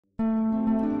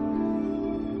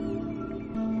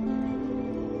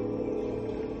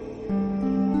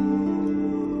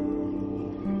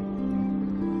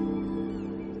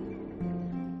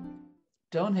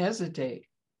don't hesitate.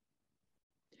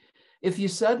 If you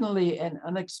suddenly and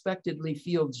unexpectedly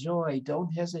feel joy,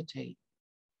 don't hesitate.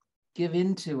 Give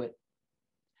into it.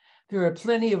 There are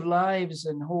plenty of lives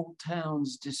and whole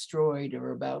towns destroyed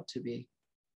or about to be.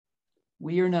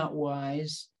 We are not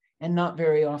wise and not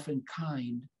very often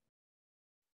kind.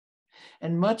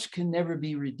 And much can never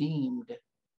be redeemed.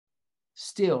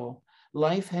 Still,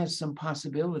 life has some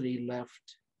possibility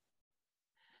left.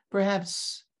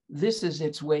 Perhaps this is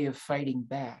its way of fighting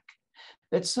back,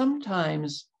 that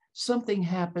sometimes something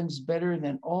happens better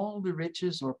than all the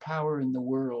riches or power in the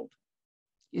world.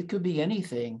 It could be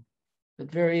anything, but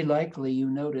very likely you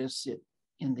notice it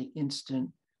in the instant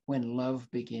when love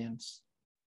begins.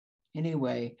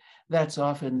 Anyway, that's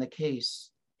often the case.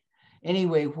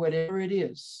 Anyway, whatever it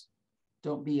is,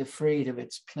 don't be afraid of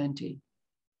its plenty.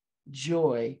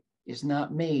 Joy is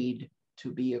not made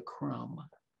to be a crumb.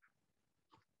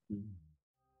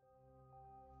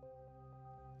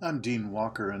 I'm Dean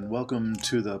Walker, and welcome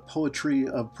to the Poetry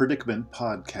of Predicament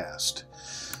podcast,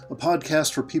 a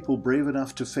podcast for people brave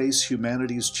enough to face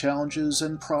humanity's challenges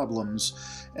and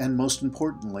problems, and most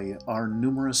importantly, our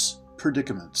numerous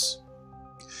predicaments.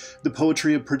 The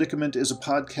Poetry of Predicament is a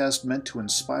podcast meant to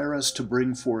inspire us to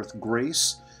bring forth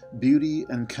grace, beauty,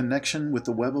 and connection with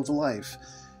the web of life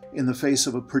in the face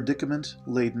of a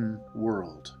predicament-laden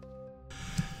world.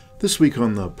 This week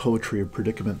on the Poetry of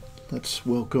Predicament, let's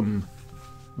welcome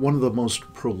one of the most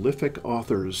prolific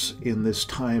authors in this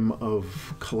time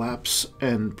of collapse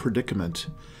and predicament,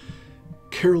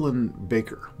 Carolyn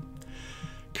Baker.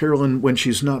 Carolyn, when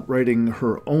she's not writing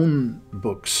her own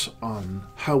books on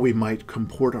how we might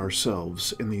comport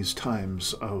ourselves in these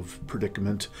times of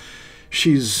predicament,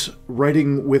 she's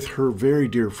writing with her very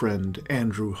dear friend,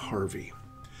 Andrew Harvey.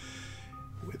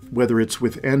 Whether it's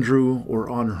with Andrew or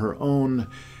on her own,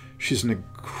 she's an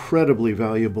incredibly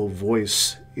valuable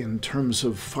voice in terms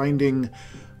of finding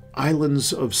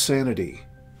islands of sanity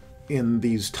in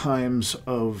these times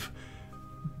of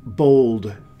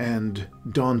bold and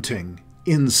daunting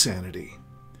insanity.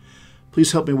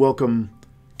 Please help me welcome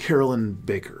Carolyn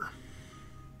Baker.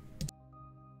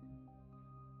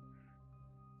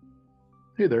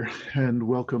 Hey there, and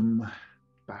welcome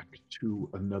back to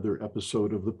another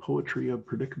episode of the Poetry of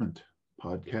Predicament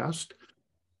podcast.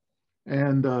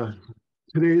 And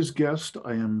today's guest,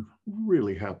 I am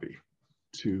really happy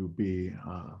to be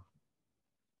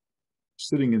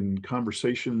sitting in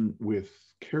conversation with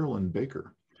Carolyn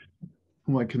Baker,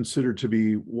 whom I consider to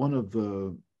be one of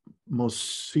the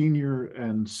most senior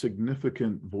and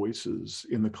significant voices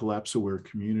in the collapse-aware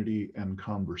community and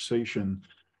conversation,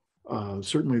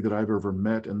 certainly that I've ever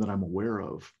met and that I'm aware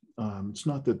of. It's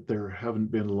not that there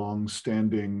haven't been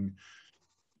long-standing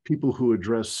people who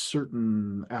address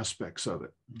certain aspects of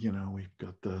it. You know, we've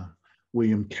got the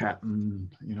William Catton,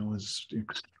 his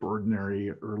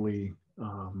extraordinary early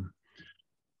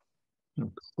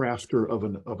crafter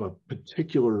of a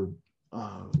particular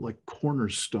like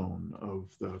cornerstone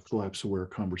of the collapse-aware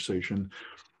conversation.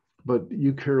 But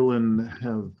you, Carolyn,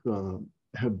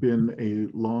 have been a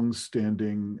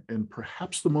long-standing and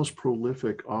perhaps the most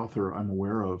prolific author I'm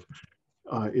aware of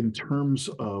in terms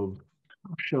of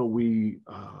how shall we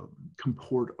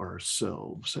comport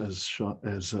ourselves, as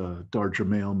Dar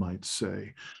Jamail might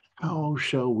say. How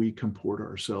shall we comport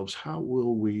ourselves? How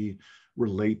will we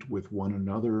relate with one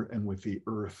another and with the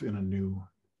earth in a new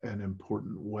and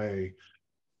important way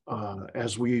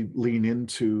as we lean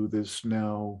into this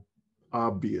now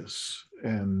obvious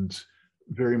and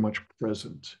very much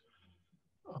present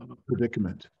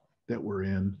predicament that we're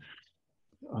in?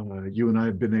 You and I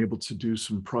have been able to do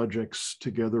some projects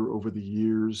together over the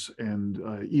years, and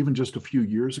even just a few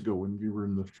years ago when we were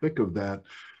in the thick of that,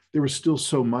 there was still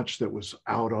so much that was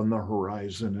out on the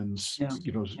horizon, and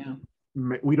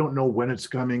we don't know when it's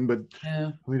coming, but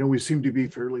we seem to be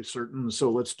fairly certain.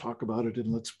 So let's talk about it,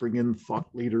 and let's bring in thought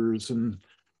leaders and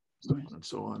so on and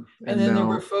so on. And then there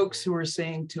were folks who were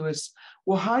saying to us,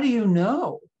 "Well, how do you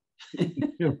know?"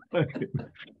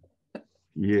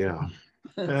 Yeah.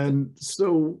 And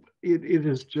so it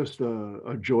is just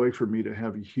a joy for me to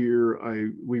have you here.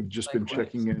 We've just been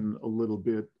checking in a little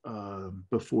bit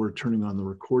before turning on the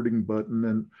recording button,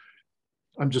 and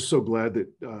I'm just so glad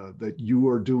that you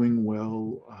are doing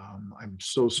well. I'm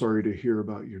so sorry to hear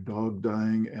about your dog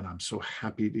dying, and I'm so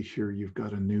happy to hear you've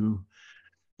got a new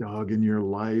dog in your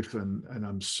life, and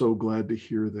I'm so glad to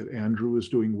hear that Andrew is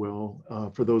doing well.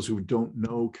 For those who don't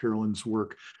know Carolyn's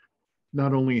work,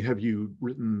 not only have you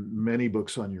written many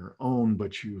books on your own,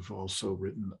 but you've also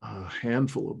written a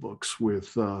handful of books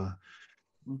with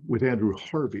Andrew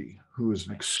Harvey, who is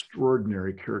an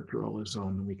extraordinary character all his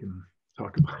own, and we can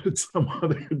talk about it some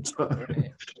other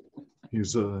time.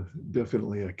 He's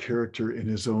definitely a character in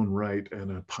his own right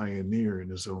and a pioneer in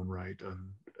his own right.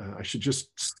 I should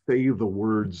just say the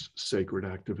words sacred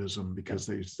activism because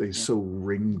they so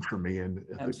ring for me and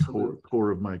at the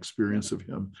core of my experience of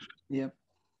him. Yep.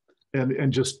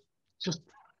 And just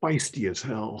feisty as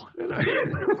hell. And I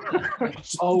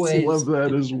always love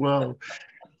that as well.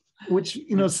 Which,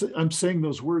 you know, I'm saying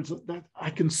those words that I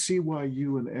can see why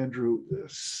you and Andrew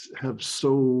have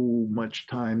so much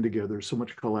time together, so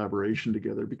much collaboration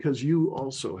together, because you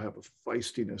also have a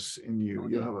feistiness in you.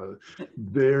 You have a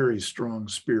very strong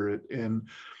spirit. And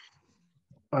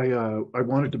I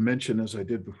wanted to mention, as I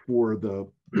did before, the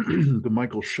the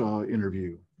Michael Shaw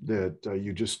interview that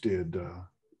you just did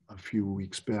a few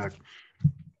weeks back.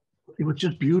 It was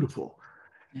just beautiful.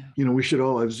 Yeah. You know, we should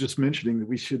all, I was just mentioning that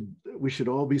we should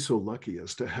all be so lucky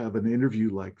as to have an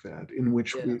interview like that in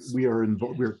which we are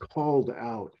involved, we're called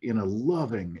out in a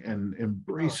loving and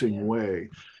embracing way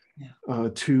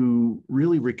to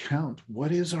really recount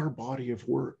what is our body of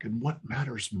work and what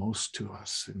matters most to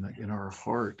us in our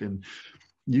heart. And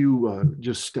you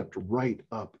just stepped right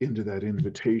up into that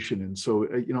invitation. And so,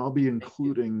 you know, I'll be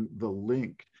including the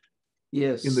link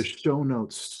in the show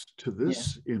notes to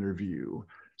this interview,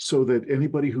 so that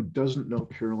anybody who doesn't know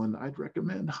Carolyn, I'd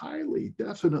recommend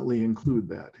definitely include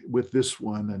that with this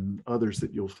one and others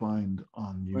that you'll find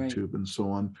on YouTube and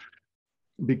so on,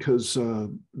 because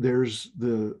there's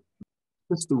the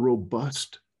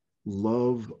robust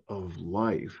love of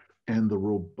life and the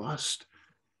robust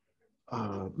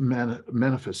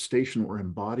manifestation or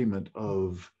embodiment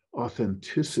of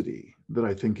authenticity that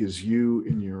I think is you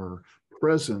in your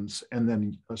presence, and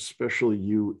then especially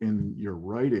you in your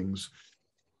writings.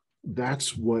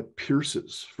 That's what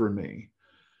pierces for me.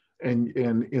 And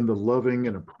in the loving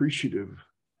and appreciative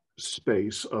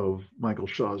space of Michael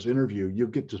Shaw's interview, you'll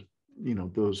get to, you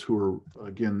know, those who are,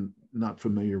 again, not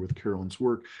familiar with Carolyn's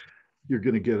work, you're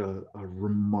going to get a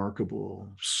remarkable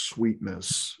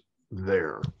sweetness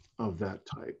there of that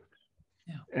type.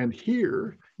 Yeah. And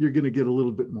here, you're going to get a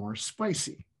little bit more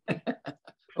spicy.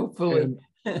 Hopefully.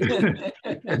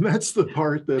 And that's the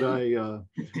part that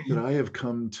I have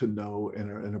come to know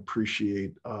and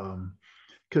appreciate,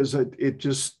 because it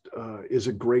just is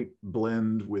a great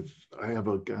blend with. I have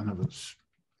a kind of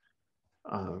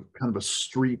a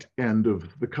street end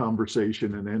of the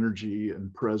conversation and energy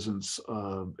and presence,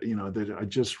 you know, that I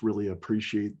just really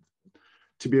appreciate.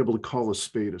 To be able to call a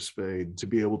spade, to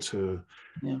be able to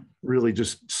really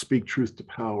just speak truth to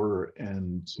power,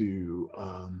 and to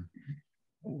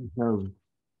have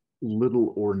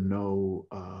little or no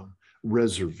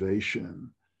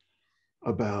reservation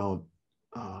about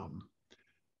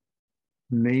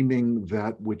naming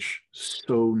that which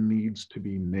so needs to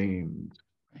be named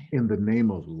in the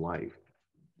name of life,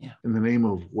 in the name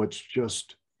of what's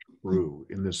just true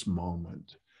in this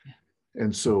moment.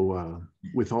 And so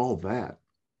with all that,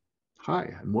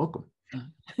 hi and welcome.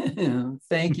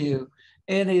 Thank you.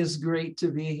 It is great to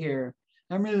be here.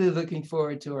 I'm really looking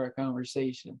forward to our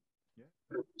conversation.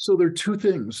 So there are two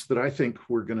things that I think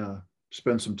we're going to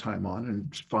spend some time on, and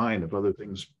it's fine if other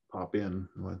things pop in.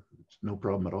 It's no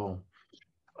problem at all.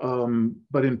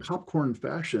 But in popcorn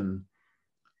fashion,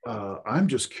 I'm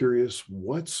just curious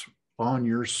what's on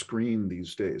your screen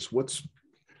these days. What's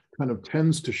kind of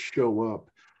tends to show up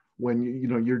when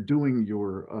you're doing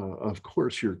your, of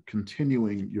course, you're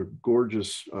continuing your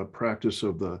gorgeous practice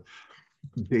of the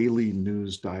daily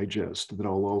news digest that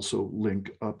I'll also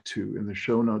link up to in the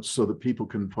show notes, so that people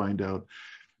can find out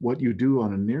what you do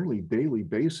on a nearly daily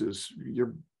basis.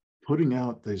 You're putting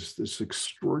out this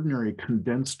extraordinary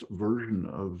condensed version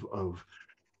of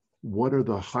what are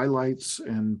the highlights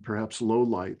and perhaps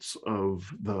lowlights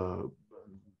of the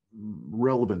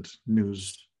relevant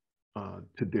news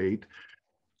to date.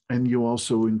 And you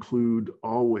also include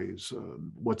always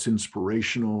what's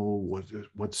inspirational,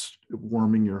 what's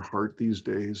warming your heart these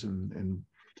days, and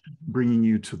bringing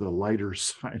you to the lighter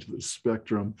side of the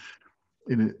spectrum,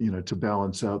 to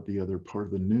balance out the other part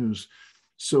of the news.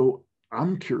 So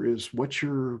I'm curious what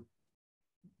your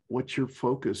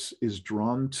focus is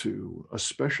drawn to,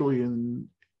 especially in,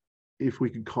 if we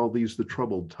could call these the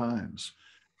troubled times.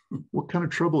 What kind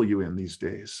of trouble are you in these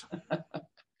days?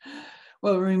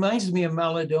 Well, it reminds me of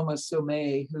Malidoma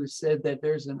Somé, who said that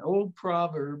there's an old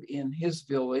proverb in his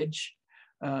village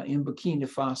in Burkina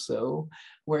Faso,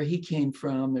 where he came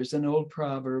from. There's an old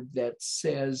proverb that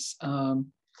says, don't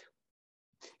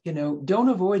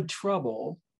avoid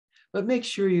trouble, but make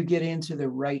sure you get into the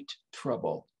right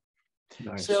trouble.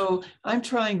 Nice. So I'm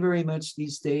trying very much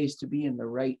these days to be in the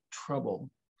right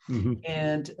trouble.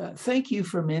 And thank you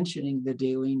for mentioning the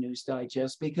Daily News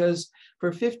Digest, because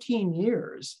for 15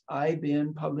 years, I've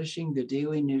been publishing the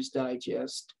Daily News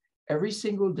Digest every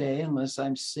single day, unless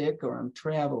I'm sick or I'm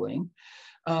traveling.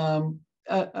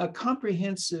 A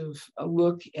comprehensive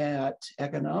look at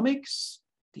economics,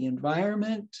 the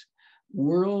environment,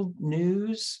 world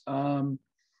news,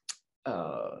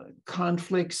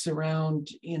 conflicts around,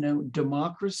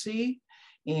 democracy.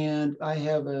 And I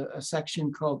have a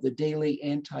section called the Daily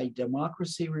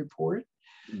Anti-Democracy Report,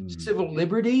 civil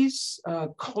liberties,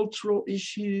 cultural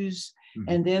issues,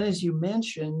 and then, as you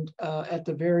mentioned, at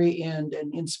the very end,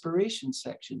 an inspiration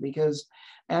section, because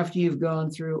after you've gone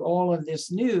through all of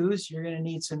this news, you're going to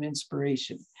need some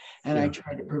inspiration. And I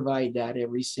try to provide that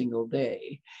every single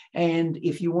day. And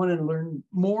if you want to learn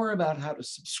more about how to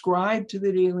subscribe to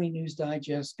the Daily News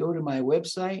Digest, go to my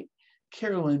website,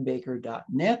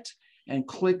 carolynbaker.net, and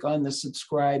click on the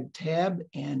subscribe tab,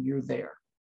 and you're there.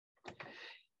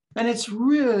 And it's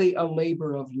really a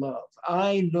labor of love.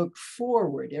 I look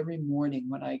forward every morning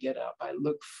when I get up, I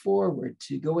look forward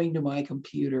to going to my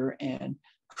computer and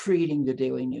creating the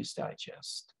Daily News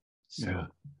Digest. So,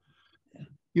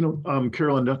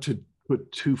 Carolyn, not to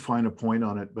put too fine a point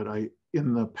on it, but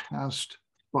in the past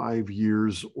 5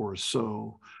 years or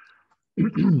so,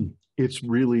 it's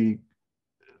really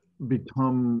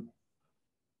become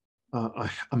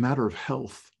a matter of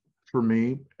health for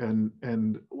me,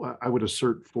 and I would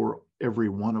assert for every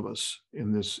one of us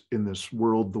in this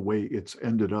world, the way it's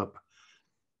ended up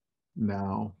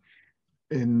now,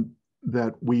 and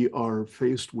that we are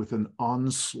faced with an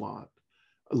onslaught,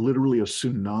 literally a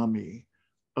tsunami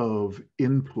of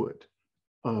input,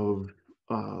 of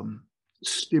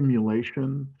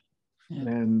stimulation,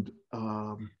 and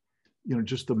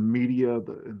just the media,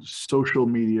 the social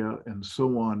media, and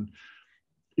so on.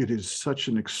 It is such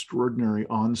an extraordinary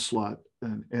onslaught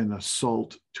and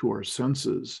assault to our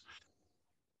senses.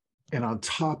 And on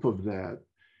top of that,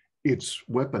 it's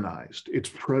weaponized, it's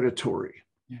predatory.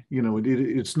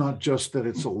 It's not just that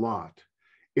it's a lot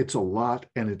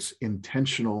and it's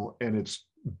intentional, and it's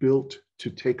built to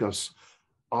take us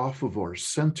off of our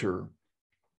center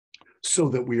so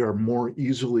that we are more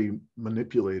easily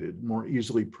manipulated, more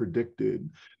easily predicted,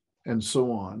 and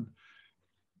so on.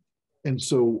 And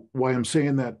so why I'm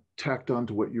saying that, tacked on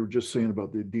to what you were just saying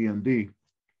about the DND,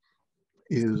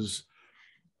 is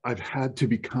I've had to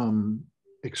become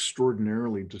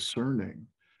extraordinarily discerning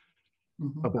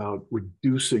about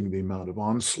reducing the amount of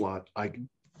onslaught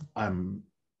I'm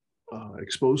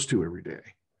exposed to every day.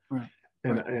 Right.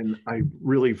 And I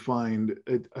really find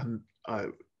it, I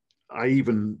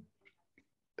even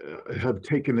have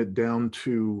taken it down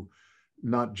to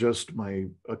not just my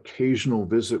occasional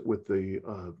visit with the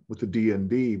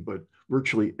DND, but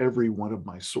virtually every one of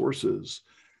my sources,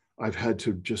 I've had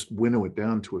to just winnow it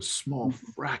down to a small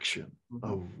fraction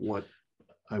of what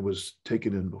I was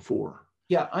taking in before.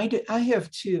 Yeah, I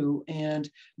have too. And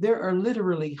there are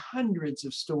literally hundreds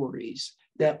of stories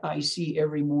that I see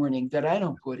every morning that I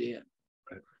don't put in,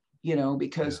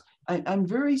 because I'm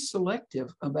very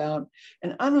selective about,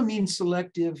 and I don't mean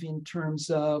selective in terms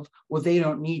of, well, they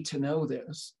don't need to know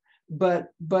this, but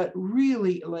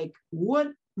really, like,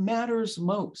 what matters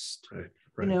most? Right.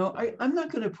 I'm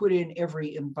not going to put in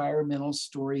every environmental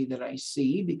story that I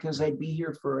see, because I'd be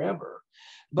here forever.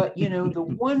 But, the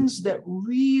ones that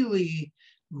really,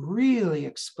 really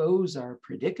expose our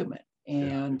predicament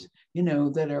and,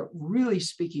 that are really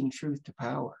speaking truth to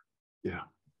power. Yeah.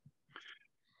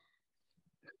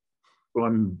 Well,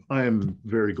 I am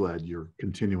very glad you're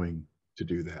continuing to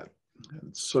do that.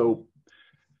 And so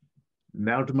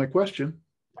now to my question.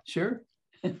 Sure.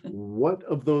 What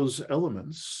of those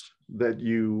elements that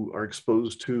you are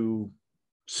exposed to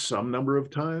some number of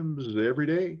times every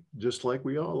day, just like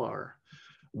we all are,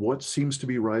 what seems to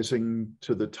be rising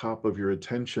to the top of your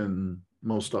attention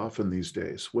most often these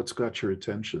days? What's got your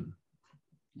attention?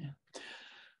 Yeah.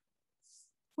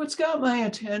 What's got my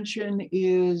attention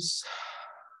is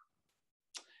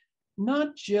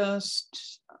not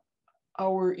just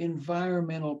our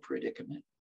environmental predicament,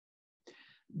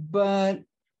 but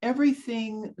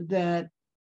everything that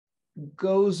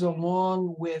goes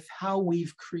along with how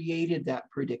we've created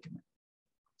that predicament.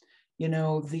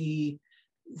 The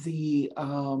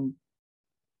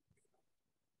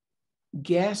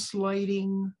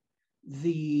gaslighting,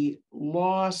 the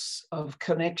loss of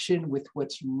connection with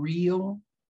what's real,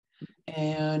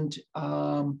 and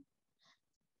the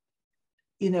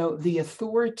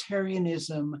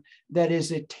authoritarianism that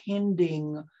is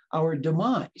attending our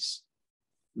demise.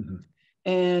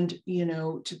 And,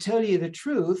 to tell you the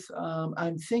truth,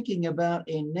 I'm thinking about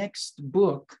a next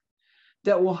book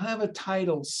that will have a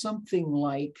title something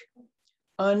like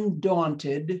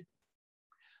Undaunted,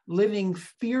 Living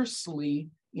Fiercely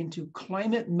into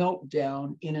Climate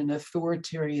Meltdown in an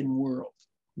Authoritarian World.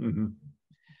 Mm-hmm.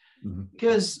 Mm-hmm.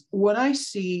 Because what I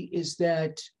see is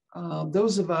that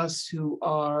those of us who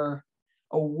are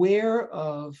aware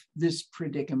of this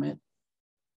predicament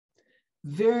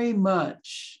very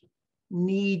much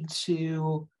need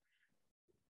to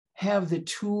have the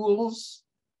tools,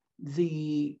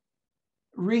 the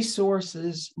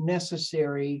resources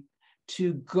necessary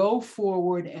to go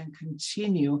forward and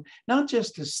continue, not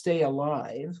just to stay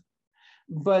alive,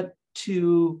 but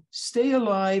to stay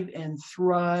alive and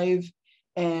thrive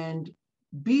and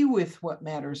be with what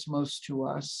matters most to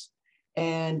us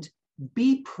and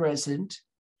be present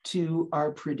to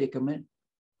our predicament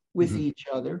with Mm-hmm. each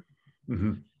other.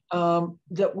 Mm-hmm.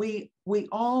 That we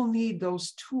all need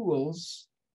those tools,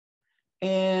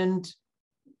 and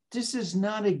this is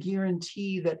not a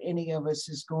guarantee that any of us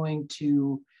is going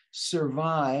to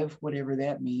survive, whatever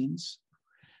that means,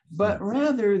 but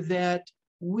rather that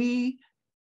we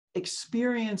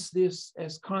experience this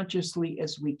as consciously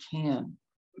as we can.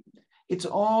 It's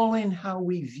all in how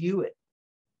we view it.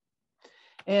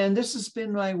 And this has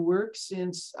been my work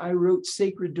since I wrote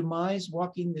Sacred Demise,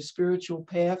 Walking the Spiritual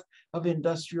Path of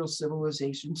Industrial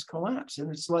Civilization's Collapse.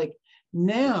 And it's like,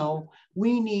 now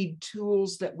we need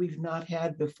tools that we've not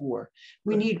had before.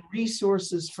 We need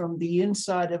resources from the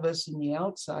inside of us and the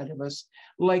outside of us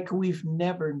like we've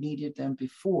never needed them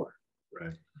before.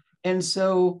 Right. And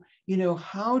so,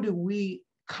 how do we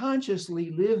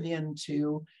consciously live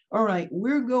into, all right,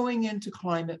 we're going into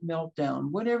climate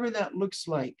meltdown, whatever that looks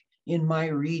like in my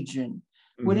region,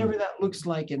 whatever that looks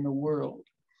like in the world.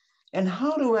 And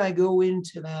how do I go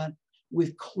into that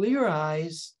with clear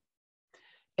eyes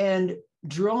and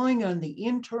drawing on the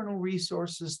internal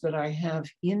resources that I have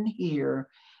in here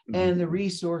and the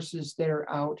resources that are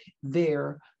out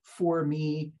there for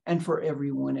me and for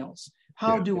everyone else?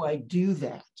 How do I do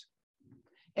that?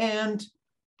 And,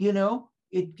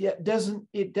 it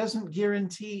doesn't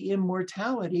guarantee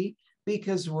immortality,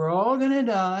 because we're all going to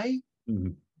die.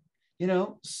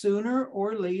 Sooner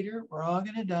or later, we're all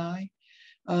going to die.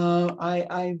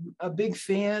 I'm a big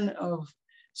fan of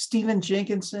Stephen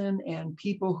Jenkinson and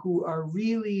people who are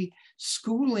really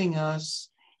schooling us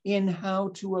in how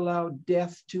to allow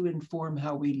death to inform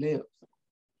how we live.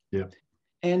 Yeah.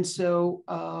 And so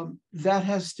that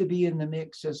has to be in the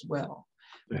mix as well.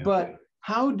 Yeah. But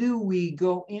how do we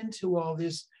go into all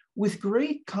this with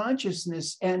great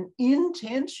consciousness and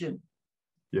intention?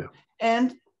 Yeah.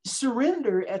 And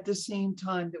surrender at the same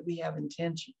time that we have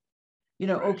intention.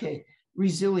 Okay,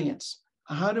 resilience.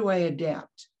 How do I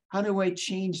adapt? How do I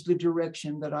change the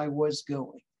direction that I was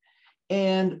going?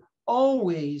 And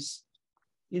always,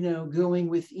 going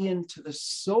within to the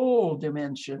soul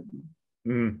dimension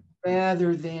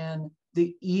rather than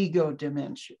the ego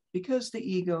dimension, because the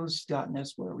ego's gotten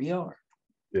us where we are.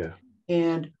 Yeah.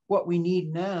 And what we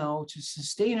need now to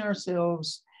sustain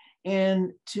ourselves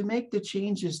and to make the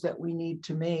changes that we need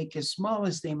to make, as small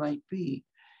as they might be,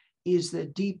 is the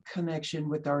deep connection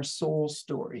with our soul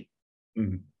story.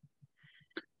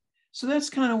 So that's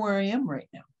kind of where I am right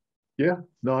now. Yeah,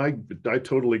 no, I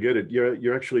totally get it.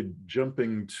 You're actually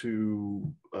jumping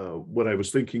to what I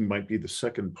was thinking might be the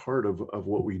second part of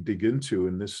what we dig into,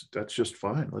 and that's just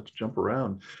fine. Let's jump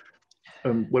around.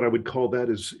 What I would call that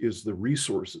is the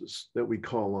resources that we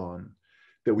call on,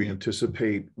 that we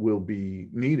anticipate will be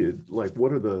needed. Like,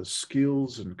 what are the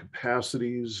skills and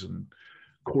capacities and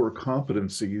core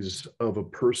competencies of a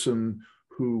person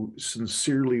who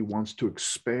sincerely wants to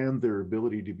expand their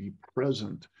ability to be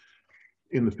present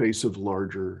in the face of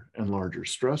larger and larger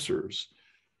stressors?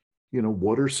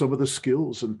 What are some of the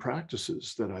skills and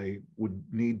practices that I would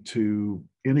need to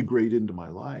integrate into my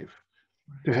life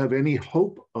to have any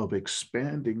hope of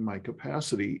expanding my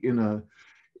capacity in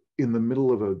the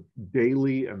middle of a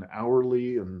daily and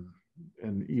hourly and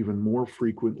even more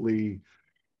frequently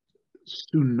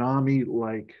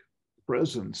tsunami-like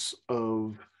presence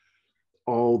of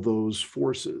all those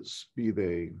forces, be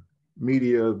they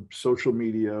media, social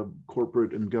media,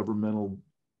 corporate and governmental,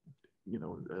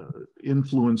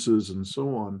 influences, and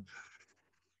so on.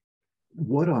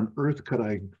 What on earth could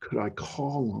I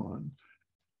call on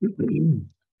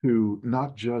to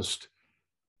not just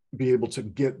be able to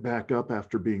get back up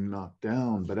after being knocked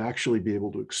down, but actually be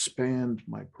able to expand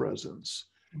my presence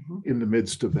in the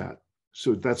midst of that?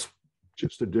 So that's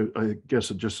just I guess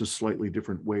just a slightly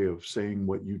different way of saying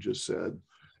what you just said.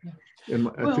 Yeah. And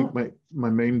I think my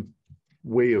main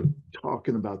way of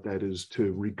talking about that is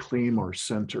to reclaim our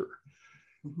center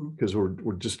because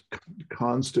we're just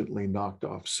constantly knocked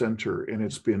off center, and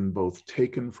it's been both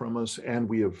taken from us and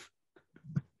we have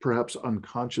perhaps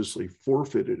unconsciously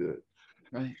forfeited it.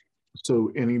 Right.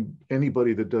 So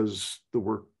anybody that does the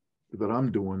work that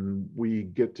I'm doing, we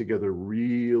get together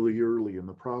really early in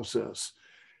the process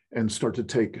and start to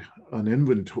take an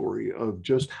inventory of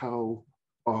just how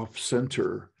off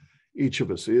center each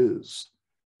of us is.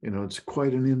 It's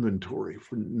quite an inventory.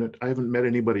 I haven't met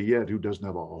anybody yet who doesn't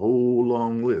have a whole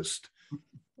long list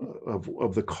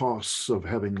of the costs of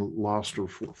having lost or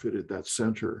forfeited that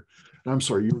center. And I'm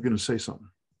sorry, you were going to say something.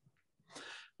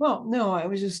 Well, no, I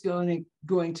was just going to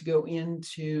go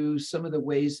into some of the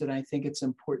ways that I think it's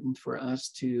important for us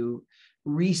to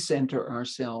recenter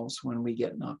ourselves when we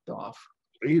get knocked off.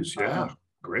 Please, yeah,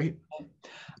 great.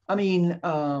 I mean,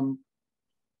 one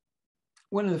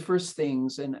of the first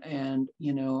things, and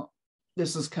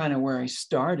this is kind of where I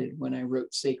started when I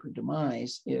wrote Sacred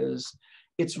Demise, is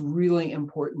it's really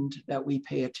important that we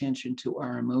pay attention to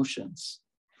our emotions,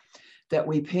 that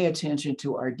we pay attention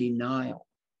to our denial.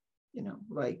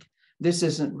 Like, this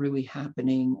isn't really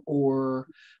happening, or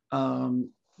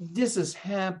this is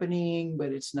happening,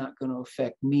 but it's not going to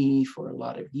affect me for a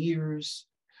lot of years.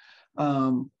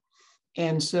 And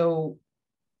so,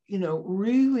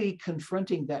 really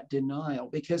confronting that denial,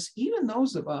 because even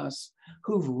those of us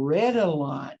who've read a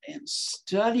lot and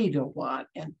studied a lot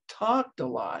and talked a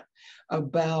lot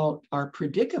about our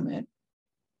predicament,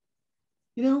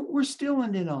 we're still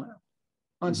in denial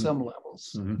on some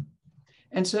levels.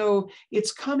 And so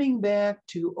it's coming back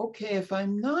to, okay, if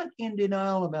I'm not in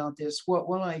denial about this, what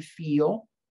will I feel?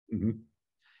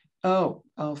 Oh,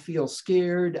 I'll feel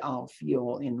scared. I'll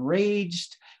feel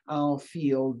enraged. I'll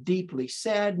feel deeply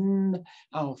saddened.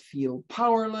 I'll feel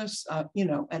powerless,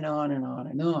 and on and on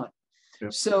and on.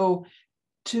 Yep. So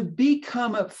to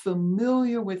become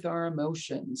familiar with our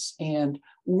emotions and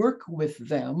work with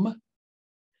them,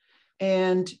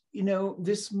 and,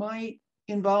 this might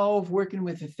involve working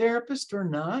with a therapist or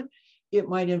not. It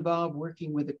might involve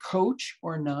working with a coach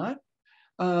or not.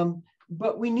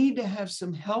 But we need to have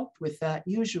some help with that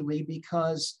usually,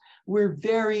 because we're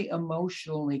very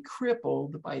emotionally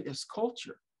crippled by this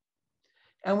culture.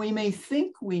 And we may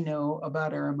think we know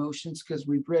about our emotions because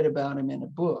we've read about them in a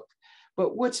book,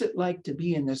 but what's it like to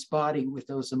be in this body with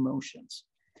those emotions?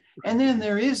 And then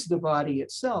there is the body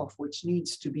itself, which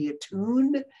needs to be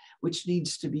attuned, which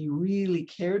needs to be really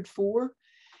cared for.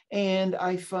 And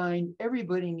I find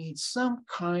everybody needs some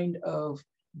kind of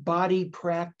body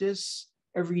practice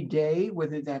every day,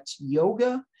 whether that's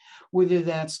yoga, whether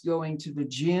that's going to the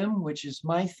gym, which is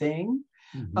my thing,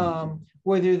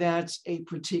 whether that's a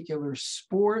particular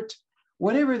sport,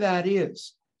 whatever that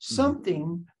is,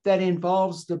 something that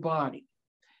involves the body.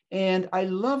 And I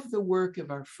love the work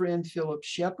of our friend Philip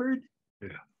Shepard,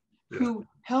 who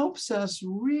helps us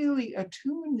really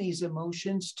attune these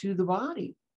emotions to the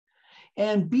body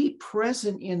and be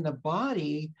present in the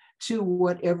body to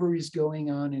whatever is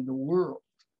going on in the world.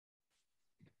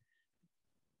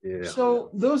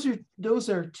 So those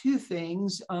are two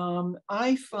things.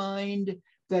 I find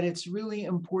that it's really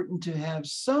important to have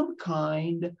some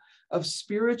kind of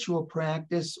spiritual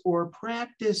practice, or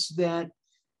practice that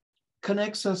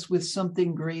connects us with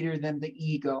something greater than the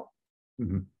ego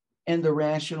and the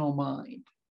rational mind.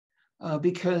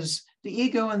 Because the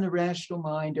ego and the rational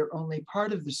mind are only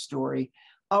part of the story.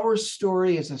 Our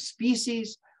story as a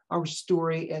species, our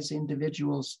story as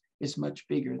individuals is much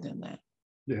bigger than that.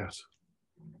 Yes.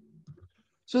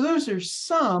 So those are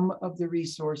some of the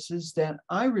resources that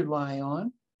I rely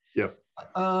on. Yep.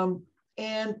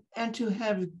 And to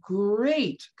have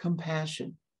great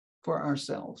compassion for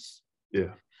ourselves.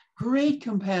 Yeah. Great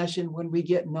compassion when we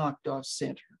get knocked off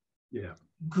center. Yeah.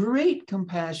 Great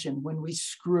compassion when we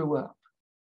screw up.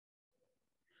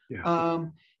 Yeah.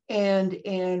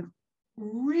 And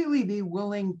really be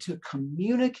willing to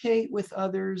communicate with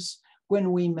others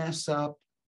when we mess up.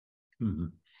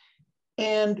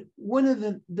 And one of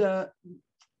the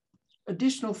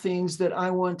additional things that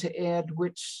I want to add,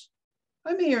 which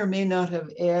I may or may not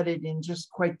have added in just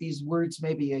quite these words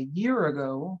maybe a year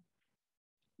ago,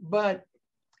 but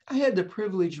I had the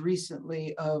privilege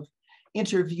recently of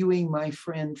interviewing my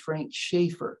friend Frank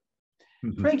Schaeffer.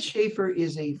 Frank Schaeffer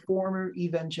is a former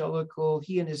evangelical.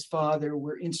 He and his father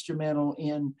were instrumental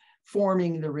in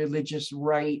forming the religious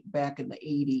right back in the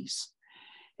 80s.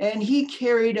 And he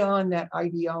carried on that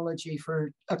ideology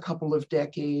for a couple of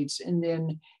decades. And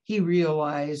then he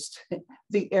realized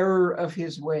the error of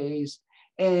his ways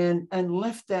and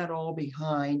left that all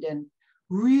behind, and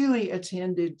really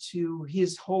attended to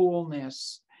his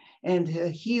wholeness and a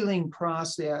healing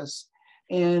process,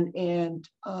 and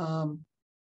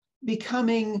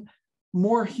becoming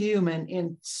more human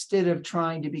instead of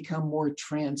trying to become more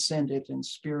transcendent and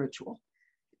spiritual.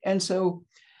 And so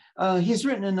he's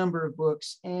written a number of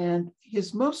books, and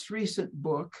his most recent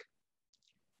book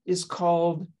is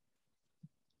called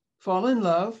Fall in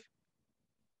Love,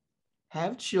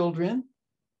 Have Children,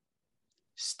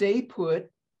 Stay Put,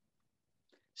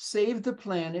 Save the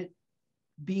Planet,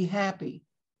 Be Happy.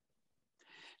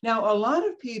 Now, a lot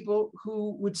of people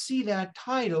who would see that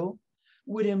title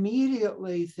would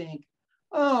immediately think,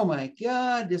 oh my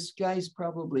God, this guy's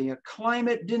probably a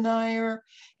climate denier,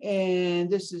 and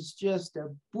this is just a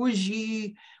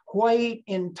bougie, white,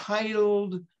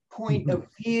 entitled point of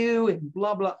view, and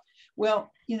blah, blah.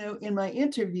 Well, you know, in my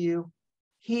interview,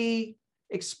 he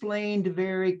explained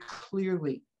very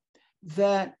clearly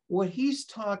that what he's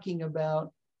talking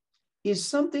about is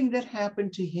something that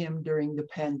happened to him during the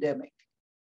pandemic.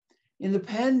 In the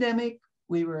pandemic,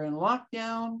 we were in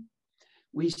lockdown,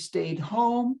 we stayed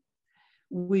home,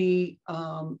 we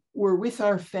were with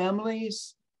our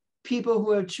families. People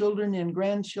who have children and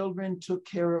grandchildren took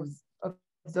care of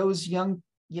those young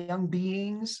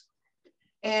beings.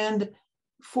 And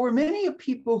for many of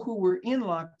people who were in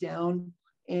lockdown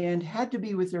and had to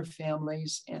be with their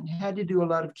families and had to do a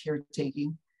lot of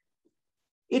caretaking,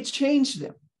 it changed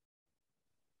them.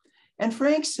 And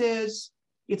Frank says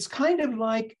it's kind of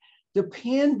like the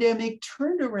pandemic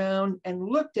turned around and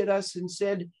looked at us and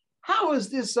said, how is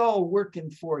this all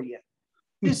working for you?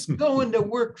 This going to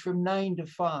work from 9 to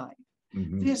 5,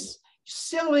 this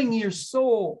selling your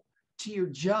soul to your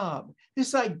job,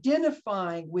 this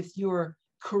identifying with your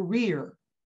career,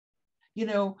 you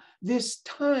know, this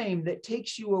time that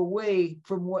takes you away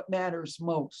from what matters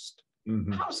most.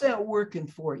 How's that working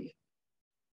for you?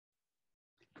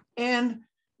 And,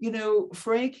 you know,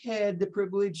 Frank had the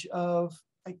privilege of,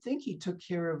 I think he took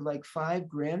care of like 5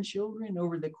 grandchildren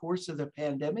over the course of the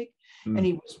pandemic, and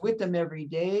he was with them every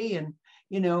day. And,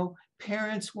 you know,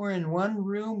 parents were in one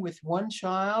room with one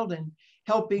child and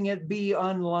helping it be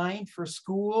online for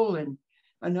school, and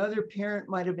another parent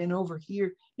might have been over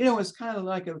here. You know, it's kind of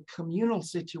like a communal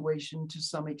situation to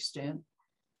some extent.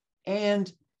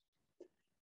 And,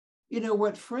 you know,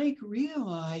 what Frank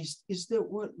realized is that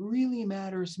what really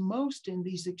matters most in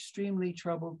these extremely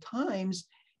troubled times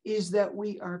is that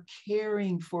we are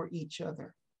caring for each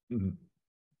other.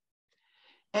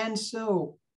 And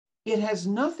so it has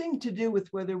nothing to do with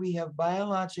whether we have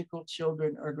biological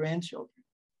children or grandchildren.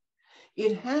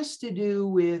 It has to do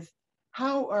with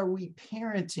how are we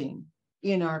parenting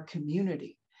in our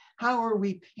community? How are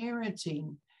we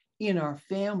parenting in our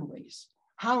families?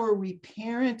 How are we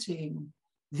parenting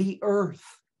the earth?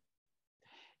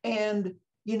 And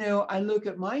you know, I look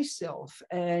at myself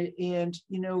and,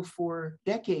 you know, for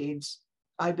decades,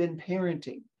 I've been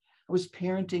parenting. I was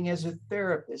parenting as a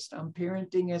therapist. I'm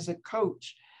parenting as a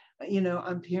coach. You know,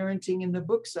 I'm parenting in the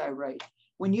books I write.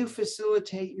 When you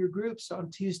facilitate your groups on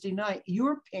Tuesday night,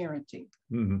 you're parenting.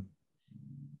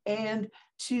 And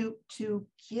to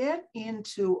get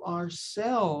into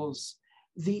ourselves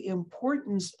the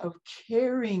importance of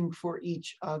caring for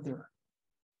each other.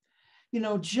 You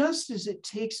know, just as it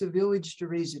takes a village to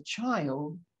raise a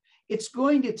child, it's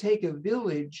going to take a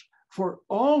village for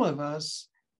all of us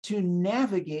to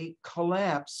navigate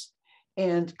collapse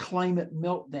and climate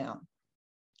meltdown.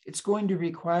 It's going to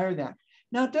require that.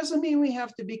 Now, it doesn't mean we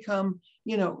have to become,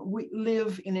 you know, we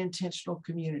live in intentional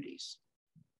communities.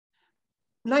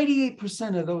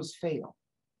 98% of those fail,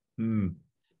 you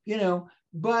know,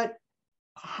 but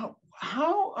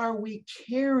how are we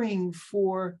caring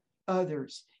for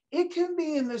others? It can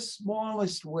be in the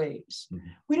smallest ways.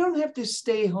 We don't have to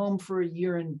stay home for a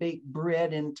year and bake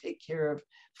bread and take care of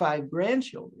 5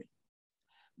 grandchildren.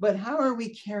 But how are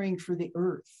we caring for the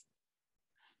earth?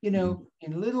 You know,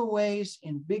 in little ways,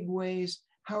 in big ways,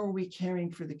 how are we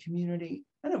caring for the community?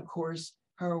 And of course,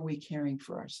 how are we caring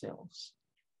for ourselves?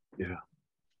 Yeah.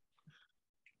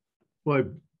 Well,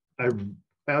 I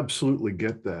absolutely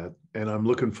get that. And I'm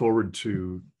looking forward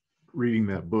to reading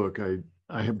that book.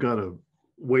 I have got a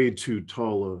way too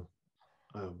tall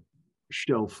a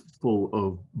shelf full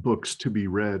of books to be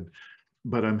read,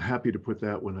 but I'm happy to put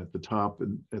that one at the top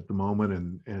and at the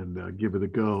moment and give it a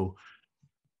go.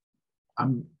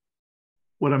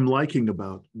 What I'm liking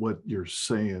about what you're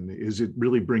saying is it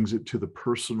really brings it to the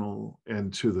personal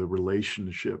and to the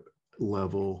relationship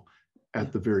level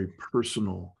at the very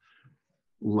personal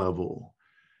level,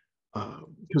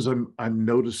 because I'm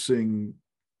noticing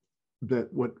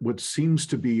that what seems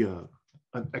to be an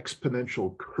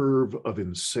exponential curve of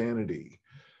insanity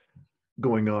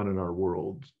going on in our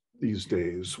world these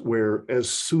days, where as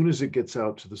soon as it gets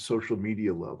out to the social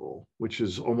media level, which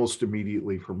is almost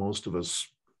immediately for most of us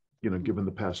given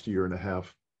the past year and a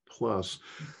half plus.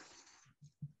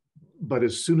 But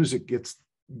as soon as it gets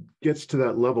to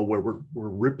that level where we're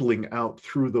rippling out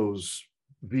through those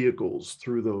vehicles,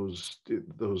 through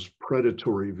those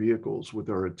predatory vehicles with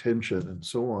our attention and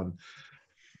so on,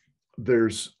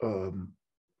 there's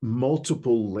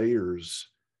multiple layers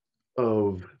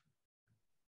of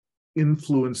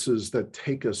influences that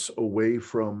take us away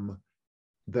from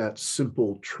that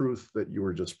simple truth that you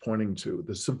were just pointing to,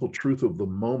 the simple truth of the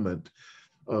moment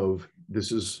of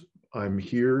I'm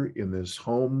here in this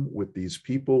home with these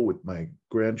people, with my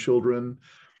grandchildren,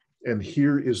 and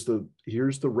here's the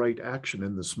right action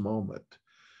in this moment.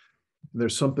 And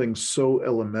there's something so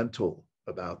elemental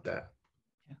about that.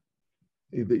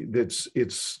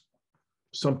 It's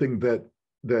something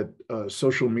that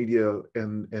social media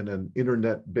and an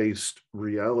internet-based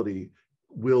reality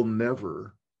will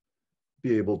never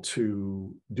be able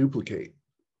to duplicate.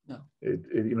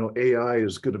 No. AI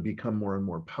is going to become more and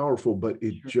more powerful, but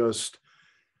it just,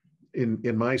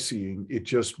 in my seeing, it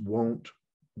just won't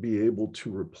be able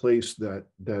to replace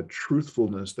that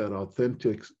truthfulness, that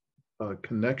authentic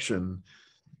connection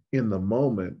in the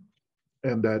moment,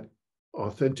 and that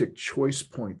authentic choice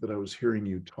point that I was hearing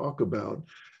you talk about,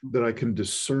 that I can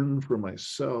discern for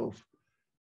myself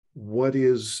what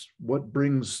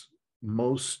brings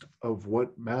most of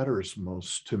what matters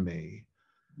most to me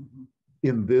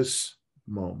in this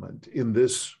moment, in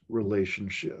this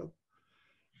relationship.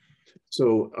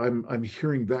 So I'm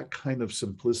hearing that kind of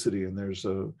simplicity, and there's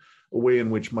a way in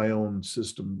which my own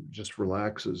system just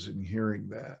relaxes in hearing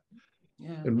that.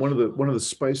 Yeah. And one of the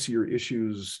spicier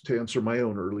issues, to answer my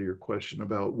own earlier question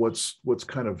about what's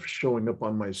kind of showing up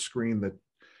on my screen, that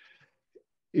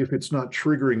if it's not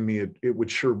triggering me, it would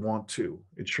sure want to.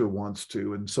 It sure wants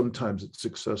to, and sometimes it's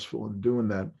successful in doing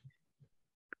that.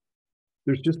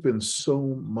 There's just been so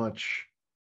much,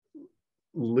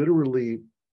 literally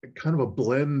kind of a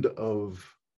blend of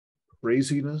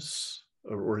craziness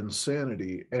or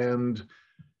insanity, and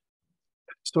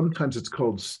sometimes it's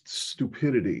called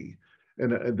stupidity.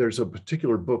 And there's a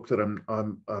particular book that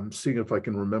I'm seeing if I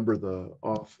can remember the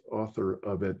author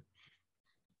of it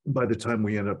by the time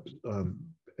we end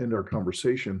our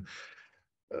conversation.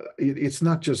 It's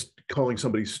not just calling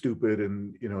somebody stupid,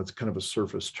 and it's kind of a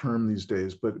surface term these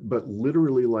days, but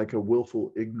literally like a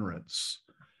willful ignorance.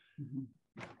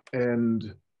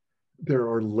 And there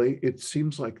are it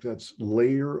seems like that's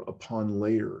layer upon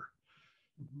layer.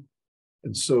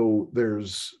 And so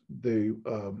there's the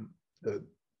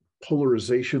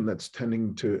polarization that's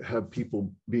tending to have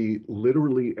people be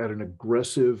literally at an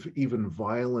aggressive, even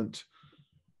violent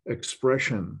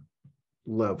expression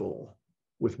level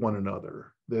with one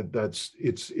another.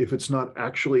 If it's not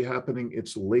actually happening,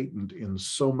 it's latent in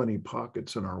so many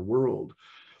pockets in our world.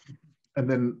 And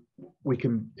then we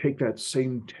can take that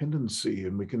same tendency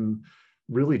and we can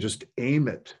really just aim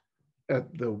it at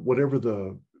whatever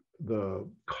the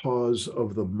cause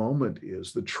of the moment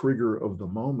is, the trigger of the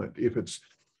moment.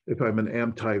 If I'm an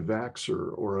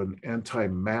anti-vaxxer or an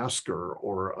anti-masker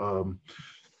or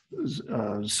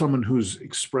someone who's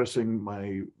expressing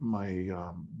my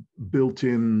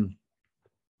built-in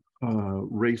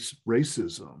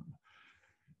racism,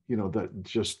 that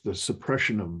just the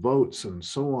suppression of votes and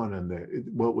so on, and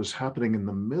what was happening in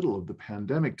the middle of the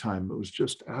pandemic time, it was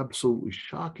just absolutely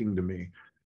shocking to me.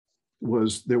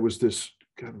 There was this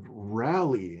kind of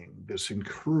rallying, this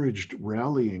encouraged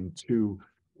rallying to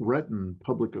threaten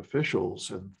public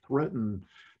officials and threaten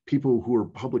people who are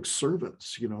public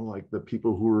servants, like the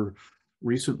people who were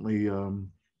recently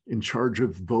in charge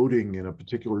of voting in a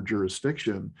particular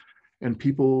jurisdiction. And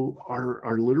people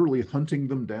are literally hunting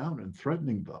them down and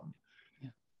threatening them. Yeah.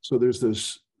 So there's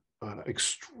this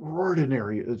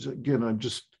extraordinary, again, I'm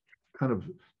just kind of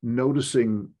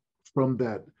noticing from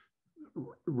that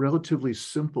relatively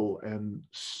simple and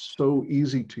so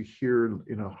easy to hear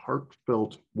in a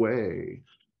heartfelt way,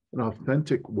 an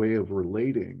authentic way of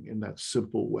relating in that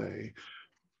simple way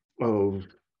of,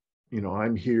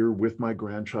 I'm here with my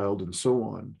grandchild and so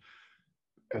on.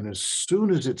 And as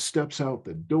soon as it steps out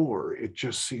the door, it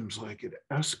just seems like it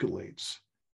escalates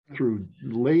through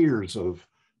layers of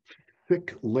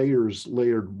thick layers,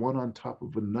 layered one on top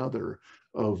of another,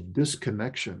 of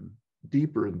disconnection,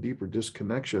 deeper and deeper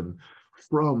disconnection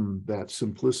from that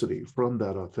simplicity, from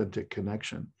that authentic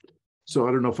connection. So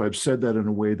I don't know if I've said that in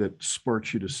a way that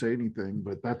sparks you to say anything,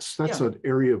 but that's an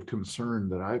area of concern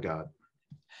that I got.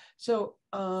 So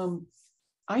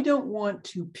I don't want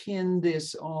to pin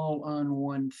this all on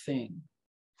one thing,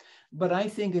 but I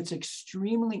think it's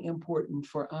extremely important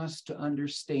for us to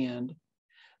understand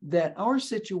that our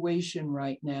situation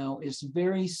right now is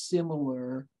very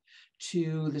similar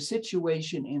to the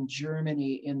situation in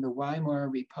Germany in the Weimar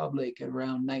Republic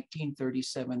around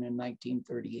 1937 and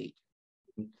 1938.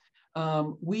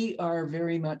 We are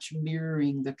very much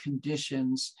mirroring the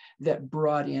conditions that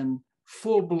brought in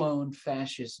full-blown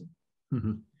fascism.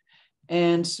 Mm-hmm.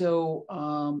 And so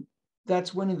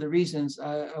that's one of the reasons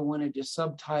I wanted to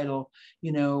subtitle,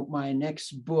 my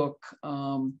next book,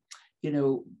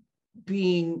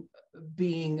 being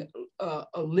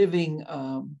living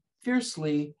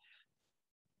fiercely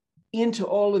into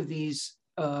all of these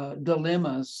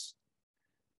dilemmas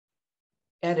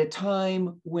at a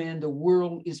time when the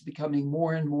world is becoming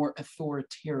more and more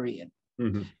authoritarian.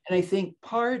 Mm-hmm. And I think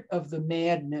part of the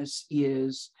madness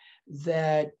is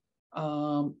that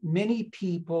many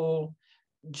people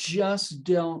just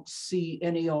don't see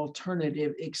any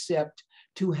alternative except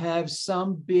to have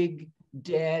some big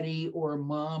daddy or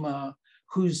mama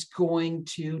who's going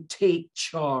to take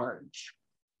charge.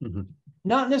 Mm-hmm.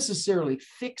 Not necessarily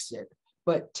fix it,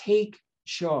 but take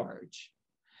charge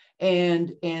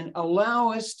and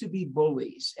allow us to be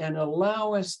bullies and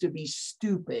allow us to be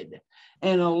stupid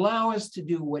and allow us to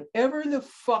do whatever the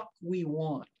fuck we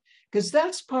want. Because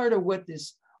that's part of what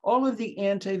all of the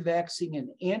anti-vaxxing and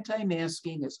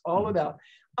anti-masking is all about.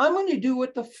 I'm going to do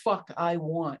what the fuck I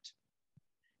want.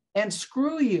 And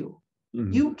screw you.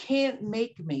 Mm-hmm. You can't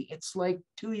make me. It's like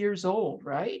 2 years old,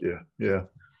 right? Yeah, yeah.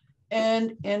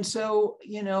 And so,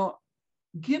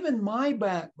 given my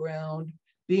background,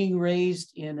 being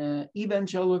raised in an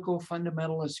evangelical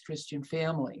fundamentalist Christian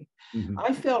family, mm-hmm.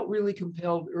 I felt really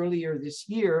compelled earlier this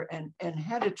year and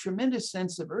had a tremendous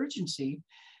sense of urgency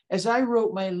as I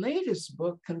wrote my latest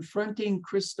book, Confronting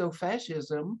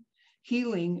Christo-Fascism,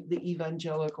 Healing the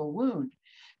Evangelical Wound.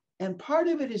 And part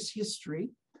of it is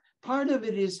history. Part of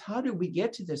it is how do we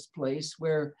get to this place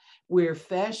where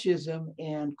fascism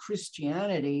and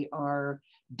Christianity are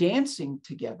dancing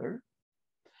together.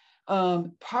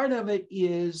 Part of it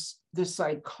is the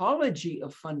psychology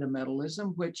of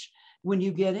fundamentalism, which when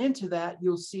you get into that,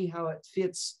 you'll see how it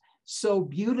fits so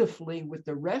beautifully with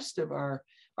the rest of our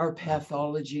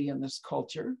pathology in this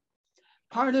culture.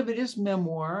 Part of it is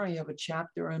memoir. I have a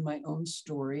chapter on my own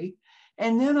story.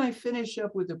 And then I finish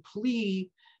up with a plea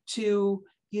to,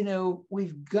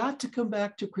 we've got to come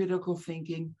back to critical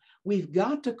thinking. We've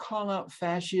got to call out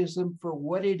fascism for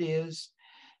what it is.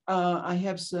 I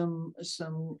have some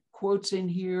quotes in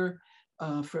here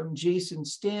from Jason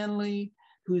Stanley,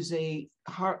 who's a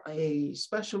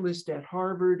specialist at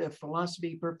Harvard, a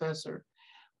philosophy professor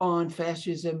on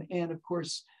fascism, and of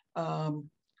course,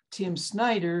 Tim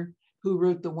Snyder, who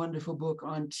wrote the wonderful book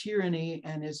on tyranny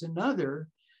and is another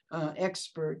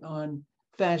expert on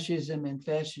fascism and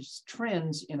fascist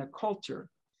trends in a culture.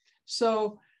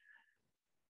 So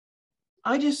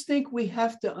I just think we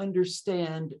have to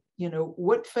understand,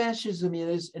 what fascism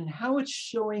is and how it's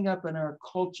showing up in our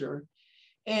culture.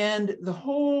 And the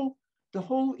whole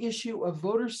issue of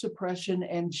voter suppression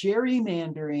and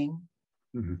gerrymandering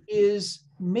mm-hmm. is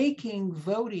making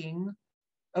voting,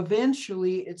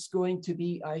 eventually it's going to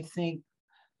be, I think,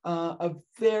 a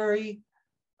very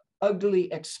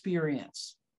ugly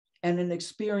experience, and an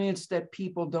experience that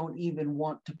people don't even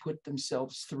want to put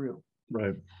themselves through.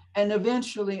 Right. And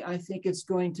eventually, I think it's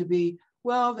going to be,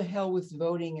 well, the hell with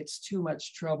voting. It's too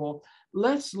much trouble.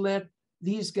 Let's let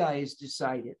these guys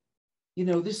decide it.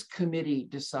 This committee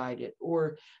decide it,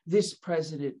 or this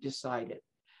president decide it.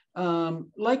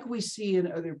 Like we see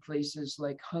in other places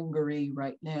like Hungary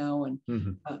right now and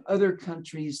mm-hmm. Other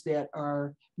countries that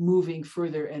are moving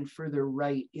further and further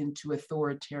right into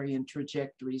authoritarian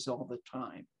trajectories all the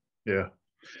time. Yeah.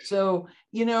 So,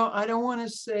 I don't want to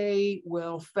say,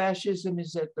 well, fascism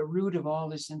is at the root of all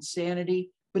this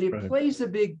insanity, but it right. plays a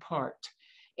big part.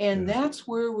 And yeah. that's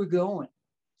where we're going.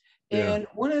 Yeah. And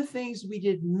one of the things we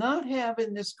did not have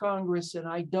in this Congress, and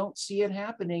I don't see it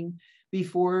happening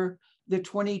before the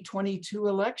 2022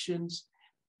 elections,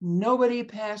 nobody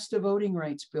passed a voting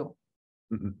rights bill.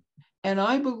 Mm-hmm. And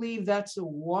I believe that's a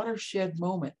watershed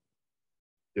moment.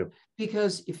 Yep.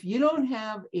 Because if you don't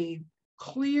have a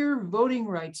clear voting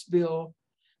rights bill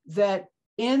that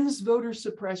ends voter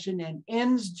suppression and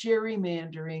ends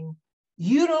gerrymandering,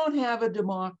 you don't have a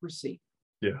democracy.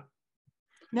 Yeah.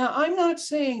 Now, I'm not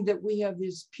saying that we have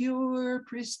this pure,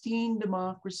 pristine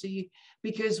democracy,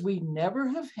 because we never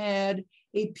have had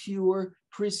a pure,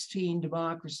 pristine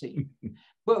democracy,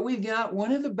 but we've got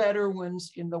one of the better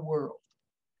ones in the world.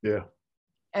 Yeah.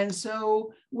 And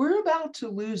so we're about to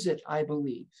lose it, I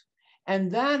believe.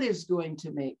 And that is going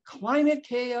to make climate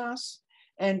chaos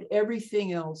and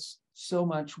everything else so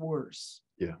much worse.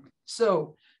 Yeah.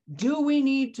 So do we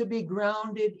need to be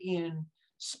grounded in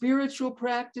spiritual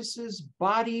practices,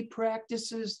 body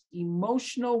practices,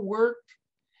 emotional work,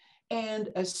 and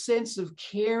a sense of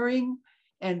caring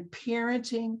and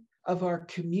parenting of our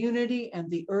community and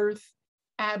the earth,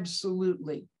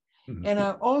 absolutely. Mm-hmm. And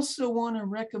I also want to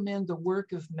recommend the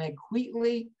work of Meg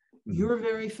Wheatley. Mm-hmm. You're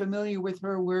very familiar with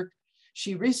her work.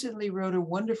 She recently wrote a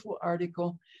wonderful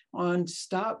article on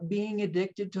stop being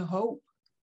addicted to hope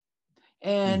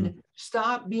and mm-hmm.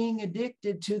 stop being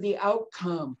addicted to the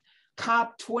outcome.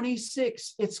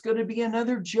 COP26, it's going to be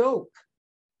another joke.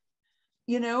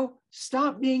 You know,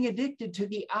 stop being addicted to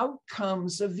the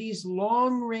outcomes of these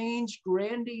long-range,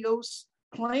 grandiose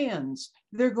plans.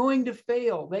 They're going to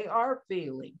fail. They are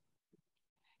failing.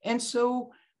 And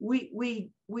so we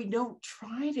don't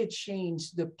try to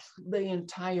change the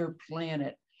entire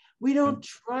planet. We don't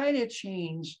try to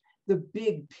change the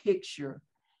big picture.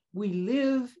 We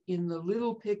live in the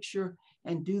little picture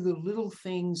and do the little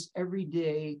things every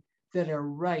day that are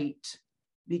right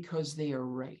because they are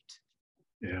right.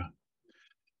 Yeah.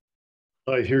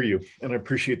 I hear you, and I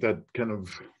appreciate that kind of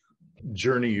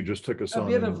journey you just took us on. A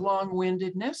bit of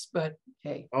long-windedness, but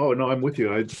hey. Oh, no, I'm with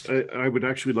you. I would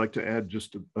actually like to add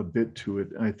just a bit to it.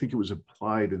 And I think it was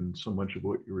applied in so much of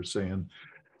what you were saying.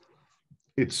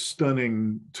 It's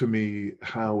stunning to me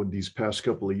how in these past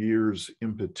couple of years,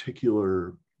 in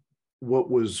particular, what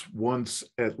was once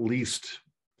at least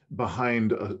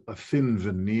behind a thin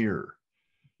veneer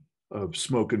of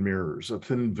smoke and mirrors, a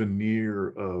thin veneer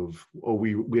of, oh,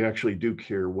 we actually do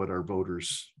care what our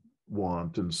voters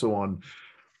want and so on.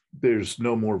 There's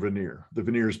no more veneer. The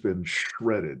veneer's been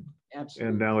shredded. Absolutely.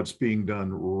 And now it's being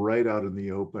done right out in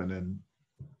the open.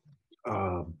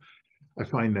 And I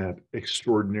find that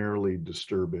extraordinarily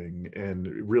disturbing, and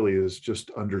it really is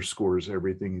just underscores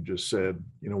everything you just said.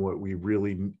 You know what, we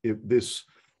really, this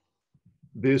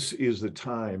is the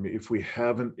time, if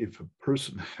a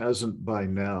person hasn't by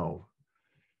now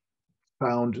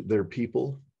found their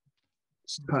people,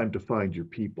 it's time to find your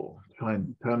people.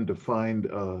 Time to find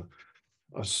a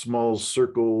small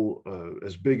circle,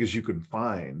 as big as you can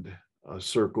find, a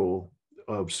circle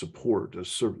of support, a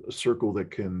circle that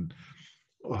can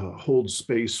hold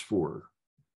space for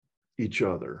each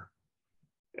other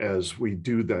as we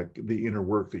do the inner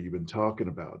work that you've been talking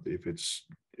about. If it's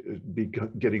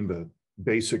getting the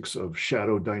basics of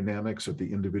shadow dynamics at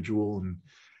the individual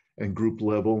and group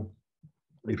level,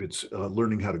 if it's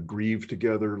learning how to grieve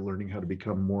together, learning how to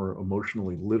become more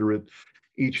emotionally literate,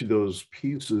 each of those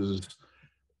pieces,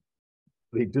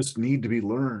 they just need to be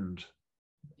learned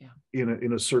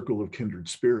in a circle of kindred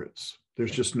spirits.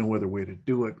 There's just no other way to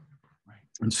do it. Right.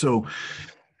 And so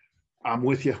I'm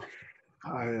with you.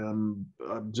 I'm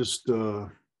just,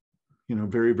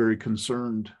 very, very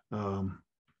concerned.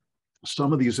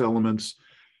 Some of these elements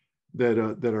that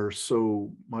are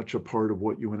so much a part of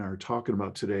what you and I are talking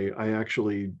about today, I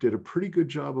actually did a pretty good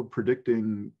job of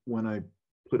predicting when I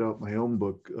put out my own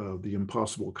book, The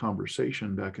Impossible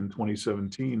Conversation, back in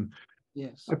 2017.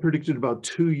 Yes. I predicted about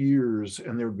 2 years,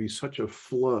 and there would be such a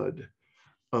flood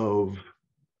of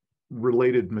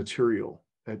related material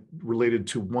that related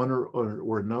to one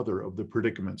or another of the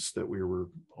predicaments that we were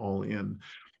all in.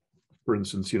 For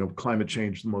instance, climate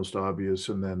change, the most obvious,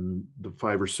 and then the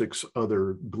 5 or 6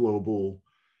 other global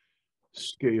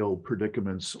scale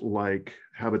predicaments like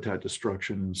habitat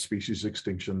destruction, species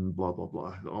extinction, blah, blah,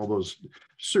 blah. All those,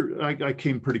 I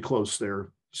came pretty close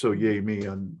there. So yay me,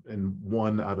 and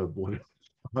 1 out of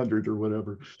 100 or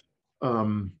whatever.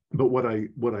 But what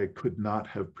I could not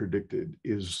have predicted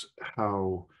is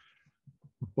how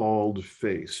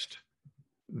bald-faced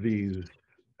these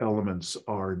elements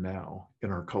are now in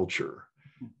our culture.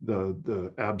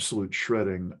 The absolute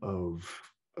shredding of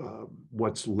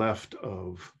what's left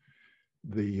of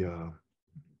the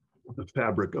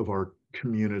fabric of our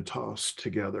communitas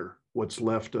together, what's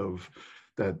left of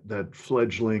that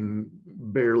fledgling,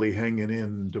 barely hanging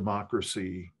in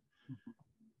democracy.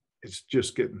 It's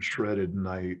just getting shredded, and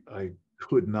I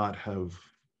could not have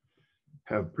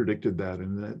predicted that,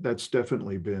 and that's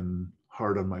definitely been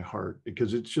hard on my heart,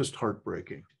 because it's just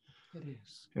heartbreaking. It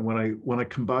is. And when I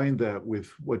combine that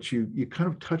with what you kind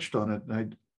of touched on it,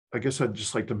 and I guess I'd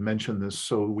just like to mention this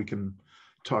so we can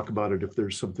talk about it if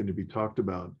there's something to be talked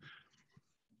about,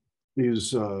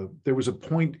 is there was a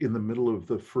point in the middle of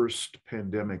the first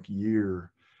pandemic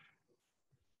year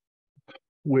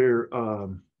where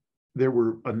there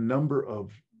were a number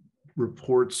of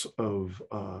reports of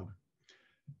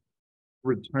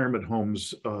retirement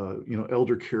homes,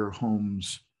 elder care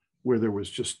homes, where there was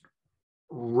just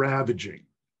ravaging.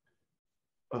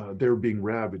 They were being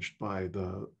ravaged by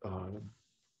the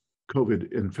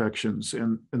COVID infections,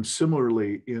 and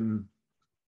similarly in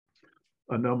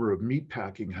a number of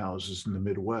meatpacking houses in the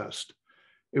Midwest.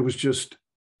 It was just,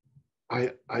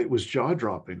 it was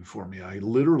jaw-dropping for me. I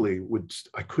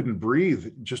couldn't breathe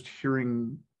just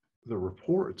hearing the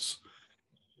reports.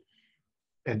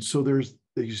 And so there's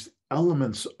these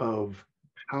elements of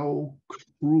how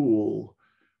cruel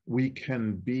we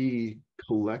can be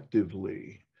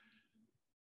collectively.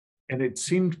 And it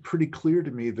seemed pretty clear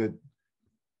to me that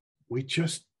we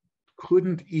just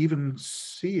couldn't even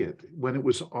see it when it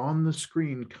was on the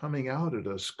screen coming out at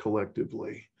us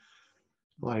collectively.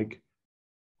 Like,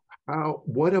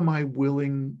 what am I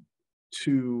willing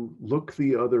to look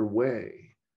the other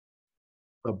way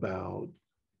about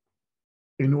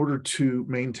in order to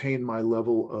maintain my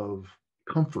level of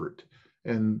comfort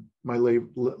and my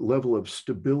level of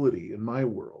stability in my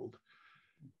world?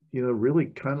 Really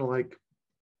kind of like,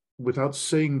 without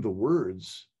saying the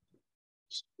words,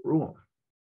 screw them.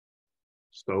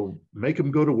 So make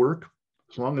them go to work.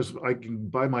 As long as I can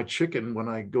buy my chicken when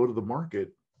I go to the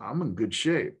market, I'm in good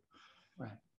shape.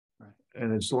 Right.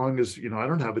 And as long as, I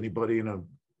don't have anybody in a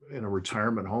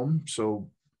retirement home, so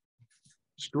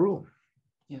screw them.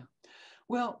 Yeah.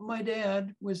 Well, my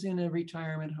dad was in a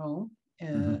retirement home,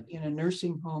 in a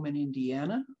nursing home in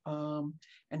Indiana,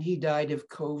 and he died of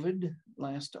COVID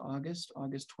last August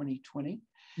 2020.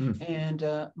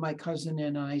 And my cousin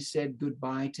and I said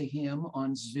goodbye to him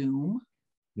on Zoom,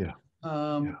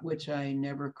 which I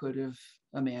never could have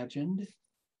imagined.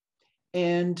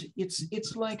 And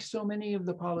it's like so many of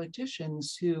the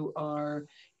politicians who are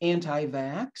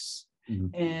anti-vax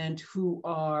and who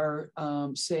are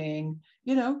saying,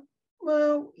 there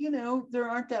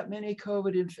aren't that many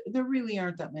COVID, there really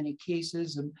aren't that many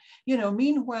cases. And,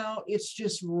 meanwhile, it's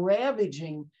just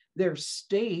ravaging their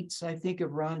states. I think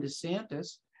of Ron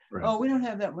DeSantis. Right. Oh, we don't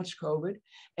have that much COVID.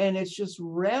 And it's just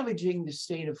ravaging the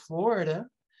state of Florida.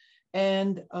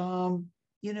 And,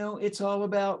 it's all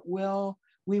about, well,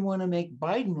 we want to make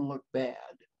Biden look bad,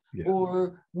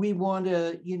 or we want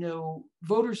to,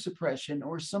 voter suppression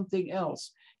or something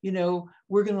else.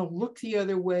 We're going to look the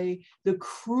other way. The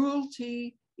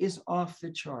cruelty is off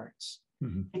the charts.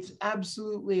 It's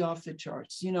absolutely off the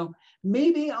charts.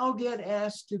 Maybe I'll get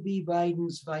asked to be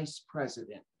Biden's vice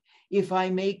president if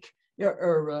I make,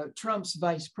 or Trump's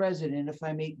vice president if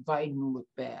I make Biden look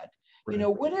bad. Right.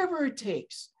 Whatever it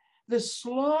takes. The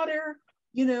slaughter,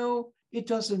 it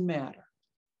doesn't matter.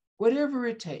 Whatever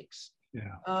it takes.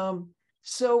 Yeah.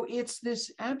 So it's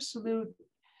this absolute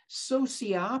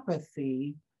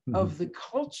sociopathy of the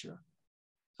culture.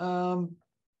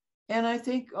 And I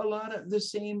think a lot of the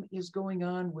same is going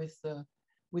on with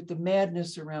the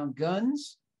madness around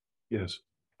guns. Yes.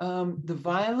 The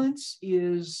violence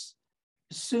is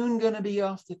soon going to be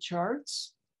off the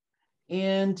charts.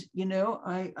 And,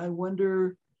 I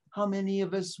wonder how many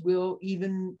of us will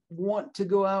even want to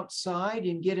go outside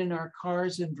and get in our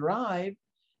cars and drive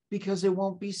because it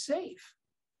won't be safe.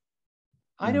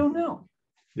 I don't know.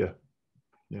 Yeah.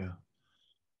 Yeah.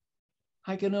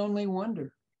 I can only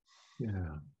wonder.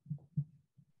 Yeah.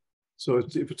 So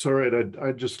if it's all right,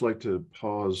 I'd just like to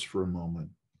pause for a moment.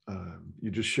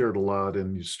 You just shared a lot,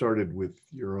 and you started with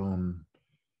your own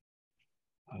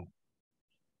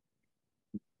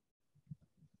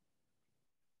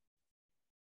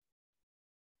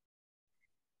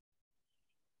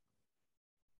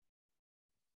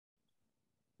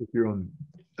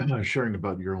sharing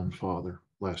about your own father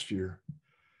last year.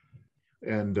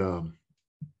 And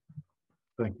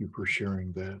thank you for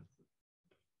sharing that.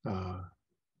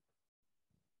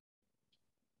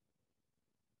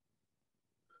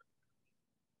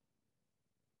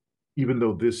 Even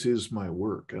though this is my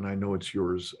work, and I know it's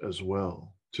yours as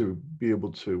well, to be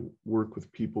able to work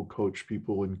with people, coach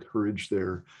people, encourage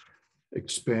their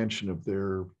expansion of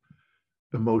their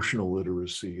emotional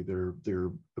literacy,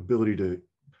 their ability to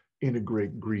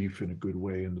integrate grief in a good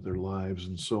way into their lives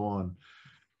and so on.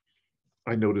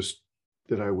 I noticed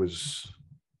that I was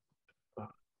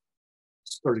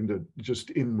starting to,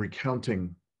 just in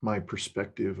recounting my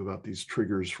perspective about these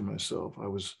triggers for myself, I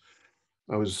was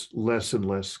less and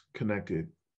less connected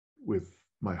with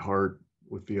my heart,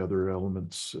 with the other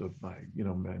elements of my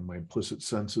implicit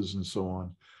senses and so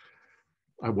on.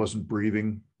 I wasn't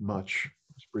breathing much.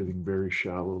 I was breathing very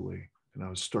shallowly, and I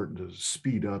was starting to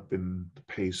speed up in the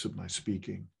pace of my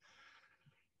speaking.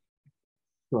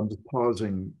 So I'm just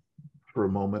pausing for a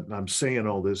moment, and I'm saying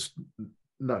all this,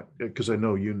 not because I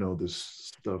know you know this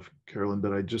stuff, Carolyn,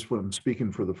 but I just, when I'm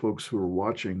speaking for the folks who are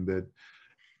watching, that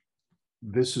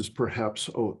this is perhaps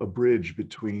a bridge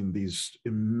between these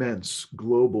immense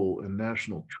global and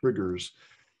national triggers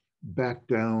back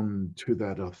down to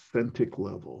that authentic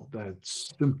level, that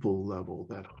simple level,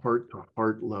 that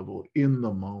heart-to-heart level in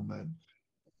the moment,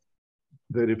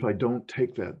 that if I don't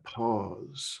take that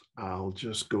pause, I'll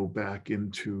just go back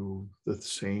into the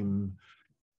same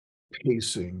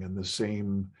pacing and the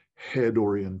same head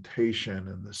orientation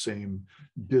and the same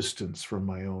distance from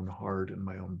my own heart and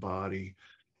my own body.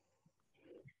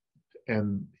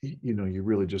 And you know, you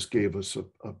really just gave us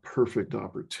a perfect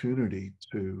opportunity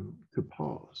to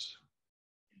pause.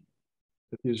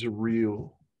 That these are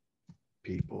real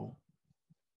people,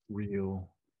 real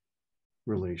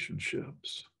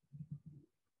relationships.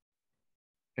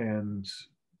 And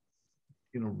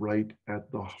you know, right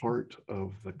at the heart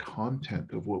of the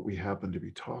content of what we happen to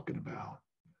be talking about.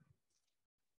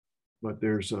 But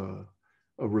there's a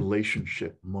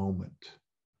relationship moment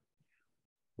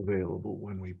available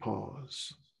when we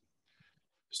pause.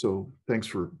 So thanks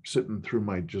for sitting through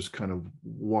my just kind of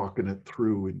walking it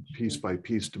through and piece by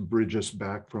piece to bridge us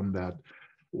back from that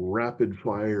rapid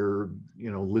fire,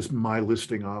 you know, my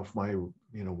listing off my, you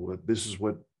know, what this is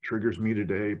what triggers me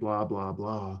today, blah, blah,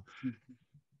 blah,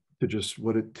 to just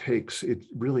what it takes. It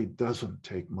really doesn't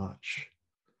take much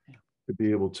to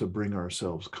be able to bring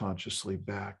ourselves consciously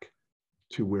back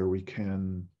to where we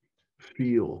can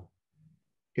feel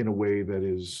in a way that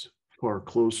is far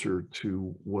closer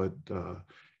to what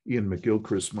Ian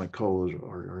McGilchrist might call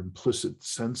our implicit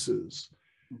senses,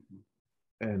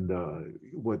 and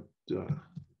what you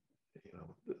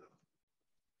know,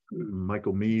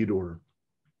 Michael Mead or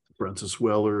Francis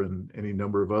Weller and any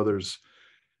number of others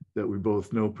that we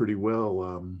both know pretty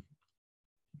well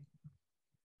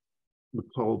we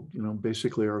call, you know,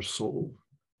 basically our soul.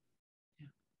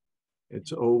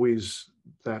 It's always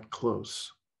that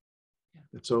close.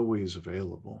 It's always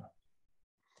available.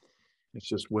 It's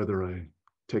just whether I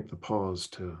take the pause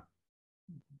to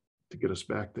get us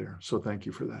back there. So thank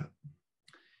you for that.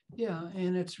 Yeah,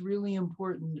 and it's really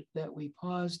important that we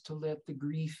pause to let the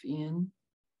grief in,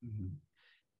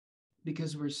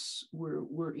 because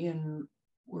we're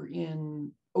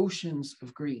in oceans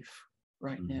of grief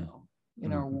right now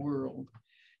in our world.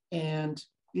 And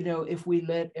you know, if we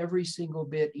let every single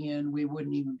bit in, we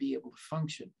wouldn't even be able to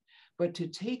function. But to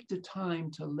take the time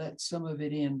to let some of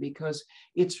it in, because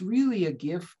it's really a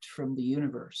gift from the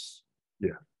universe,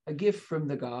 a gift from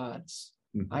the gods,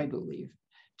 I believe,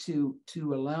 to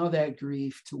allow that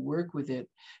grief, to work with it,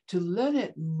 to let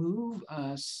it move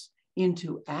us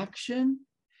into action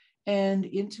and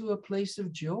into a place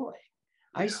of joy.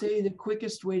 I say the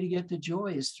quickest way to get to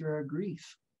joy is through our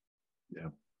grief.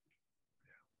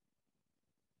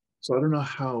 So I don't know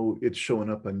how it's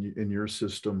showing up in your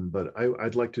system, but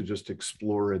I'd like to just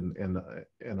explore and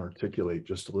articulate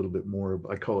just a little bit more.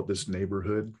 I call it this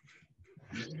neighborhood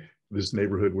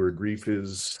where grief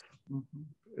is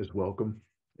welcome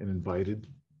and invited.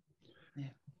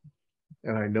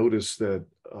 And I noticed that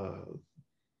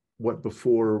what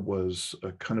before was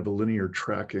a kind of a linear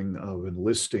tracking of and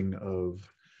listing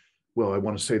of, well, I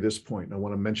want to say this point, and I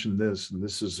want to mention this, and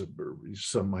this is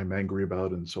some I'm angry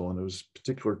about, and so on. It was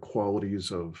particular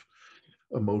qualities of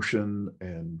emotion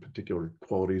and particular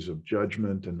qualities of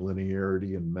judgment and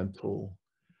linearity and mental.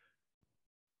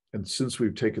 And since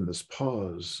we've taken this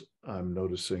pause, I'm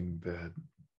noticing that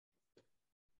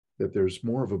there's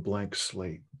more of a blank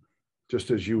slate.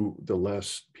 Just as the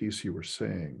last piece you were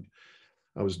saying,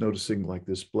 I was noticing like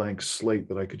this blank slate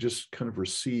that I could just kind of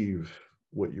receive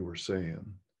what you were saying.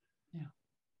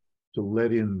 To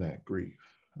let in that grief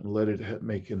and let it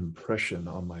make an impression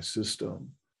on my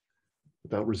system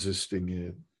without resisting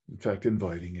it, in fact,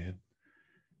 inviting it,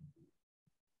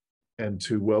 and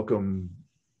to welcome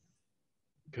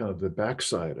kind of the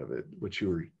backside of it, which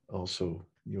you also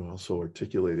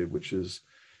articulated, which is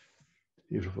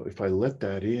if I let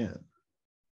that in,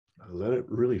 I let it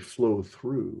really flow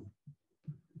through,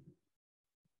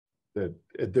 that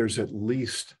there's at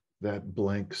least that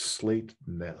blank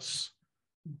slate-ness.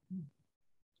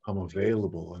 I'm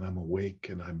available and I'm awake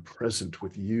and I'm present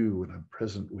with you and I'm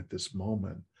present with this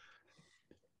moment.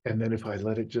 And then if I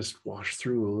let it just wash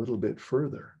through a little bit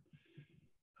further,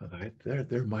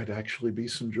 there might actually be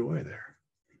some joy there.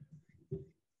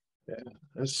 Yeah,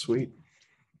 that's sweet.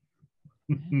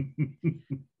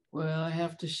 Well, I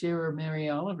have to share a Mary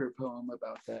Oliver poem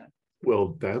about that.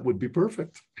 Well, that would be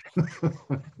perfect.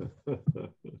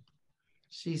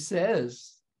 She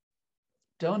says,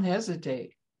 don't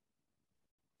hesitate.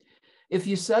 If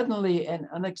you suddenly and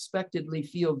unexpectedly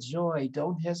feel joy,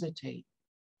 don't hesitate.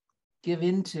 Give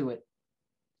into it.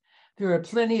 There are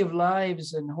plenty of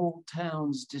lives and whole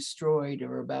towns destroyed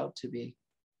or about to be.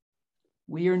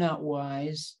 We are not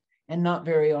wise and not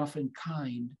very often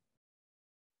kind.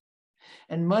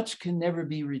 And much can never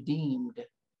be redeemed.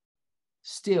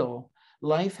 Still,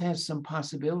 life has some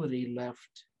possibility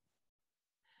left.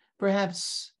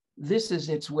 Perhaps This is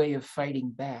its way of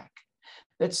fighting back.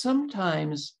 That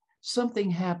sometimes something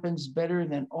happens better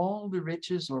than all the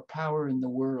riches or power in the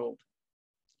world.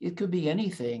 It could be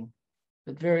anything,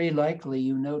 but very likely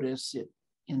you notice it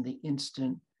in the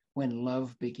instant when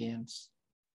love begins.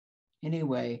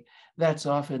 Anyway, that's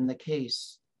often the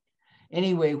case.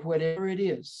 Anyway, whatever it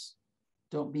is,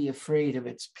 don't be afraid of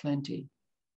its plenty.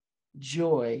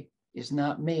 Joy is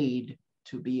not made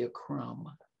to be a crumb.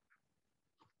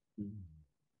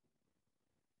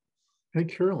 Hey,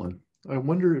 Carolyn, I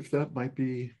wonder if that might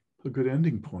be a good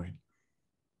ending point.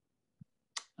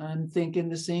 I'm thinking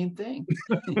the same thing.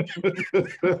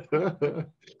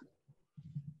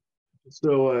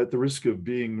 So at the risk of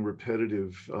being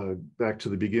repetitive, back to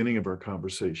the beginning of our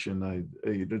conversation, I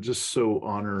just so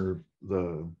honor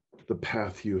the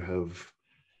path you have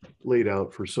laid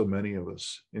out for so many of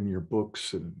us in your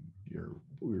books and your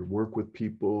work with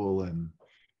people. And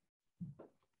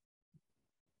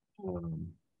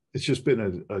it's just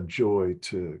been a joy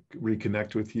to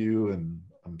reconnect with you. And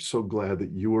I'm so glad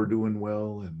that you're doing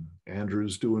well and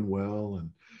Andrew's doing well.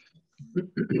 And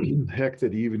heck,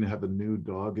 that you even have a new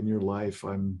dog in your life.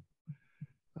 I'm,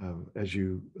 as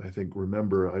you, I think,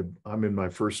 remember, I'm in my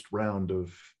first round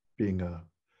of being a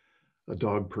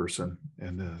dog person,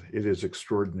 and it is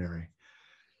extraordinary.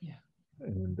 Yeah.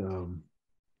 And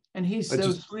he's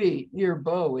so sweet. Your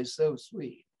Bo is so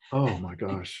sweet. Oh my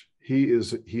gosh. He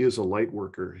is a light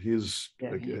worker. He is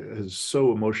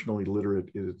so emotionally literate.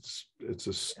 It's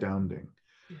astounding.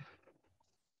 Yeah.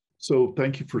 So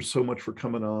thank you so much for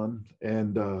coming on.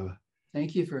 And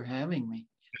thank you for having me.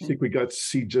 I think we got to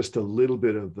see just a little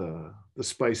bit of the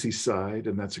spicy side,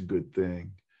 and that's a good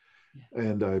thing. Yeah.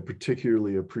 And I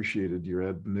particularly appreciated your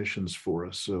admonitions for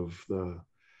us of the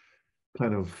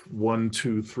kind of 1,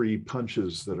 2, 3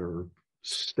 punches that are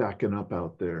stacking up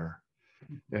out there.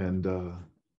 And I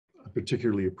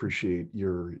particularly appreciate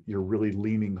your really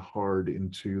leaning hard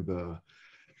into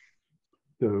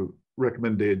the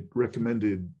recommended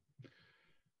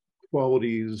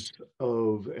qualities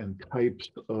of and types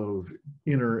of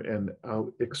inner and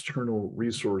external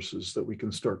resources that we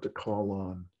can start to call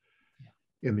on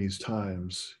in these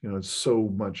times. You know, it's so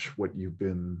much what you've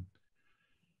been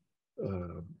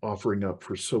offering up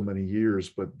for so many years,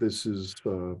 but this is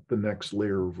the next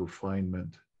layer of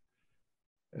refinement.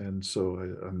 And so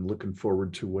I'm looking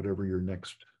forward to whatever your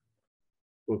next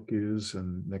book is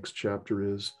and next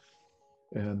chapter is.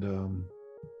 And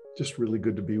just really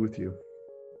good to be with you.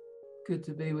 Good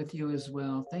to be with you as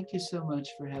well. Thank you so much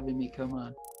for having me come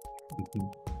on.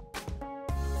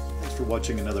 Thanks for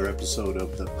watching another episode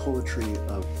of the Poetry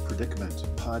of Predicament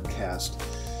podcast,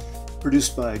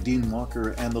 produced by Dean Walker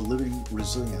and the Living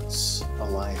Resilience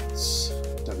Alliance,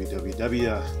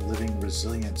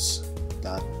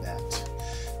 www.livingresilience.net.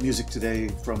 Music today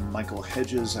from Michael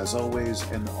Hedges, as always,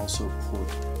 and also quote,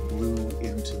 Blue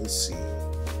into the Sea.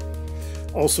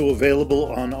 Also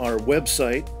available on our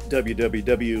website,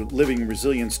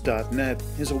 www.livingresilience.net,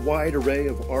 is a wide array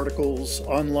of articles,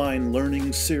 online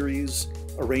learning series,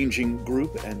 arranging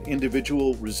group and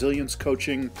individual resilience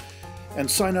coaching, and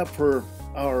sign up for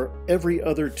our every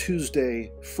other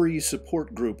Tuesday free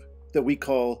support group that we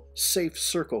call Safe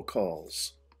Circle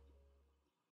Calls.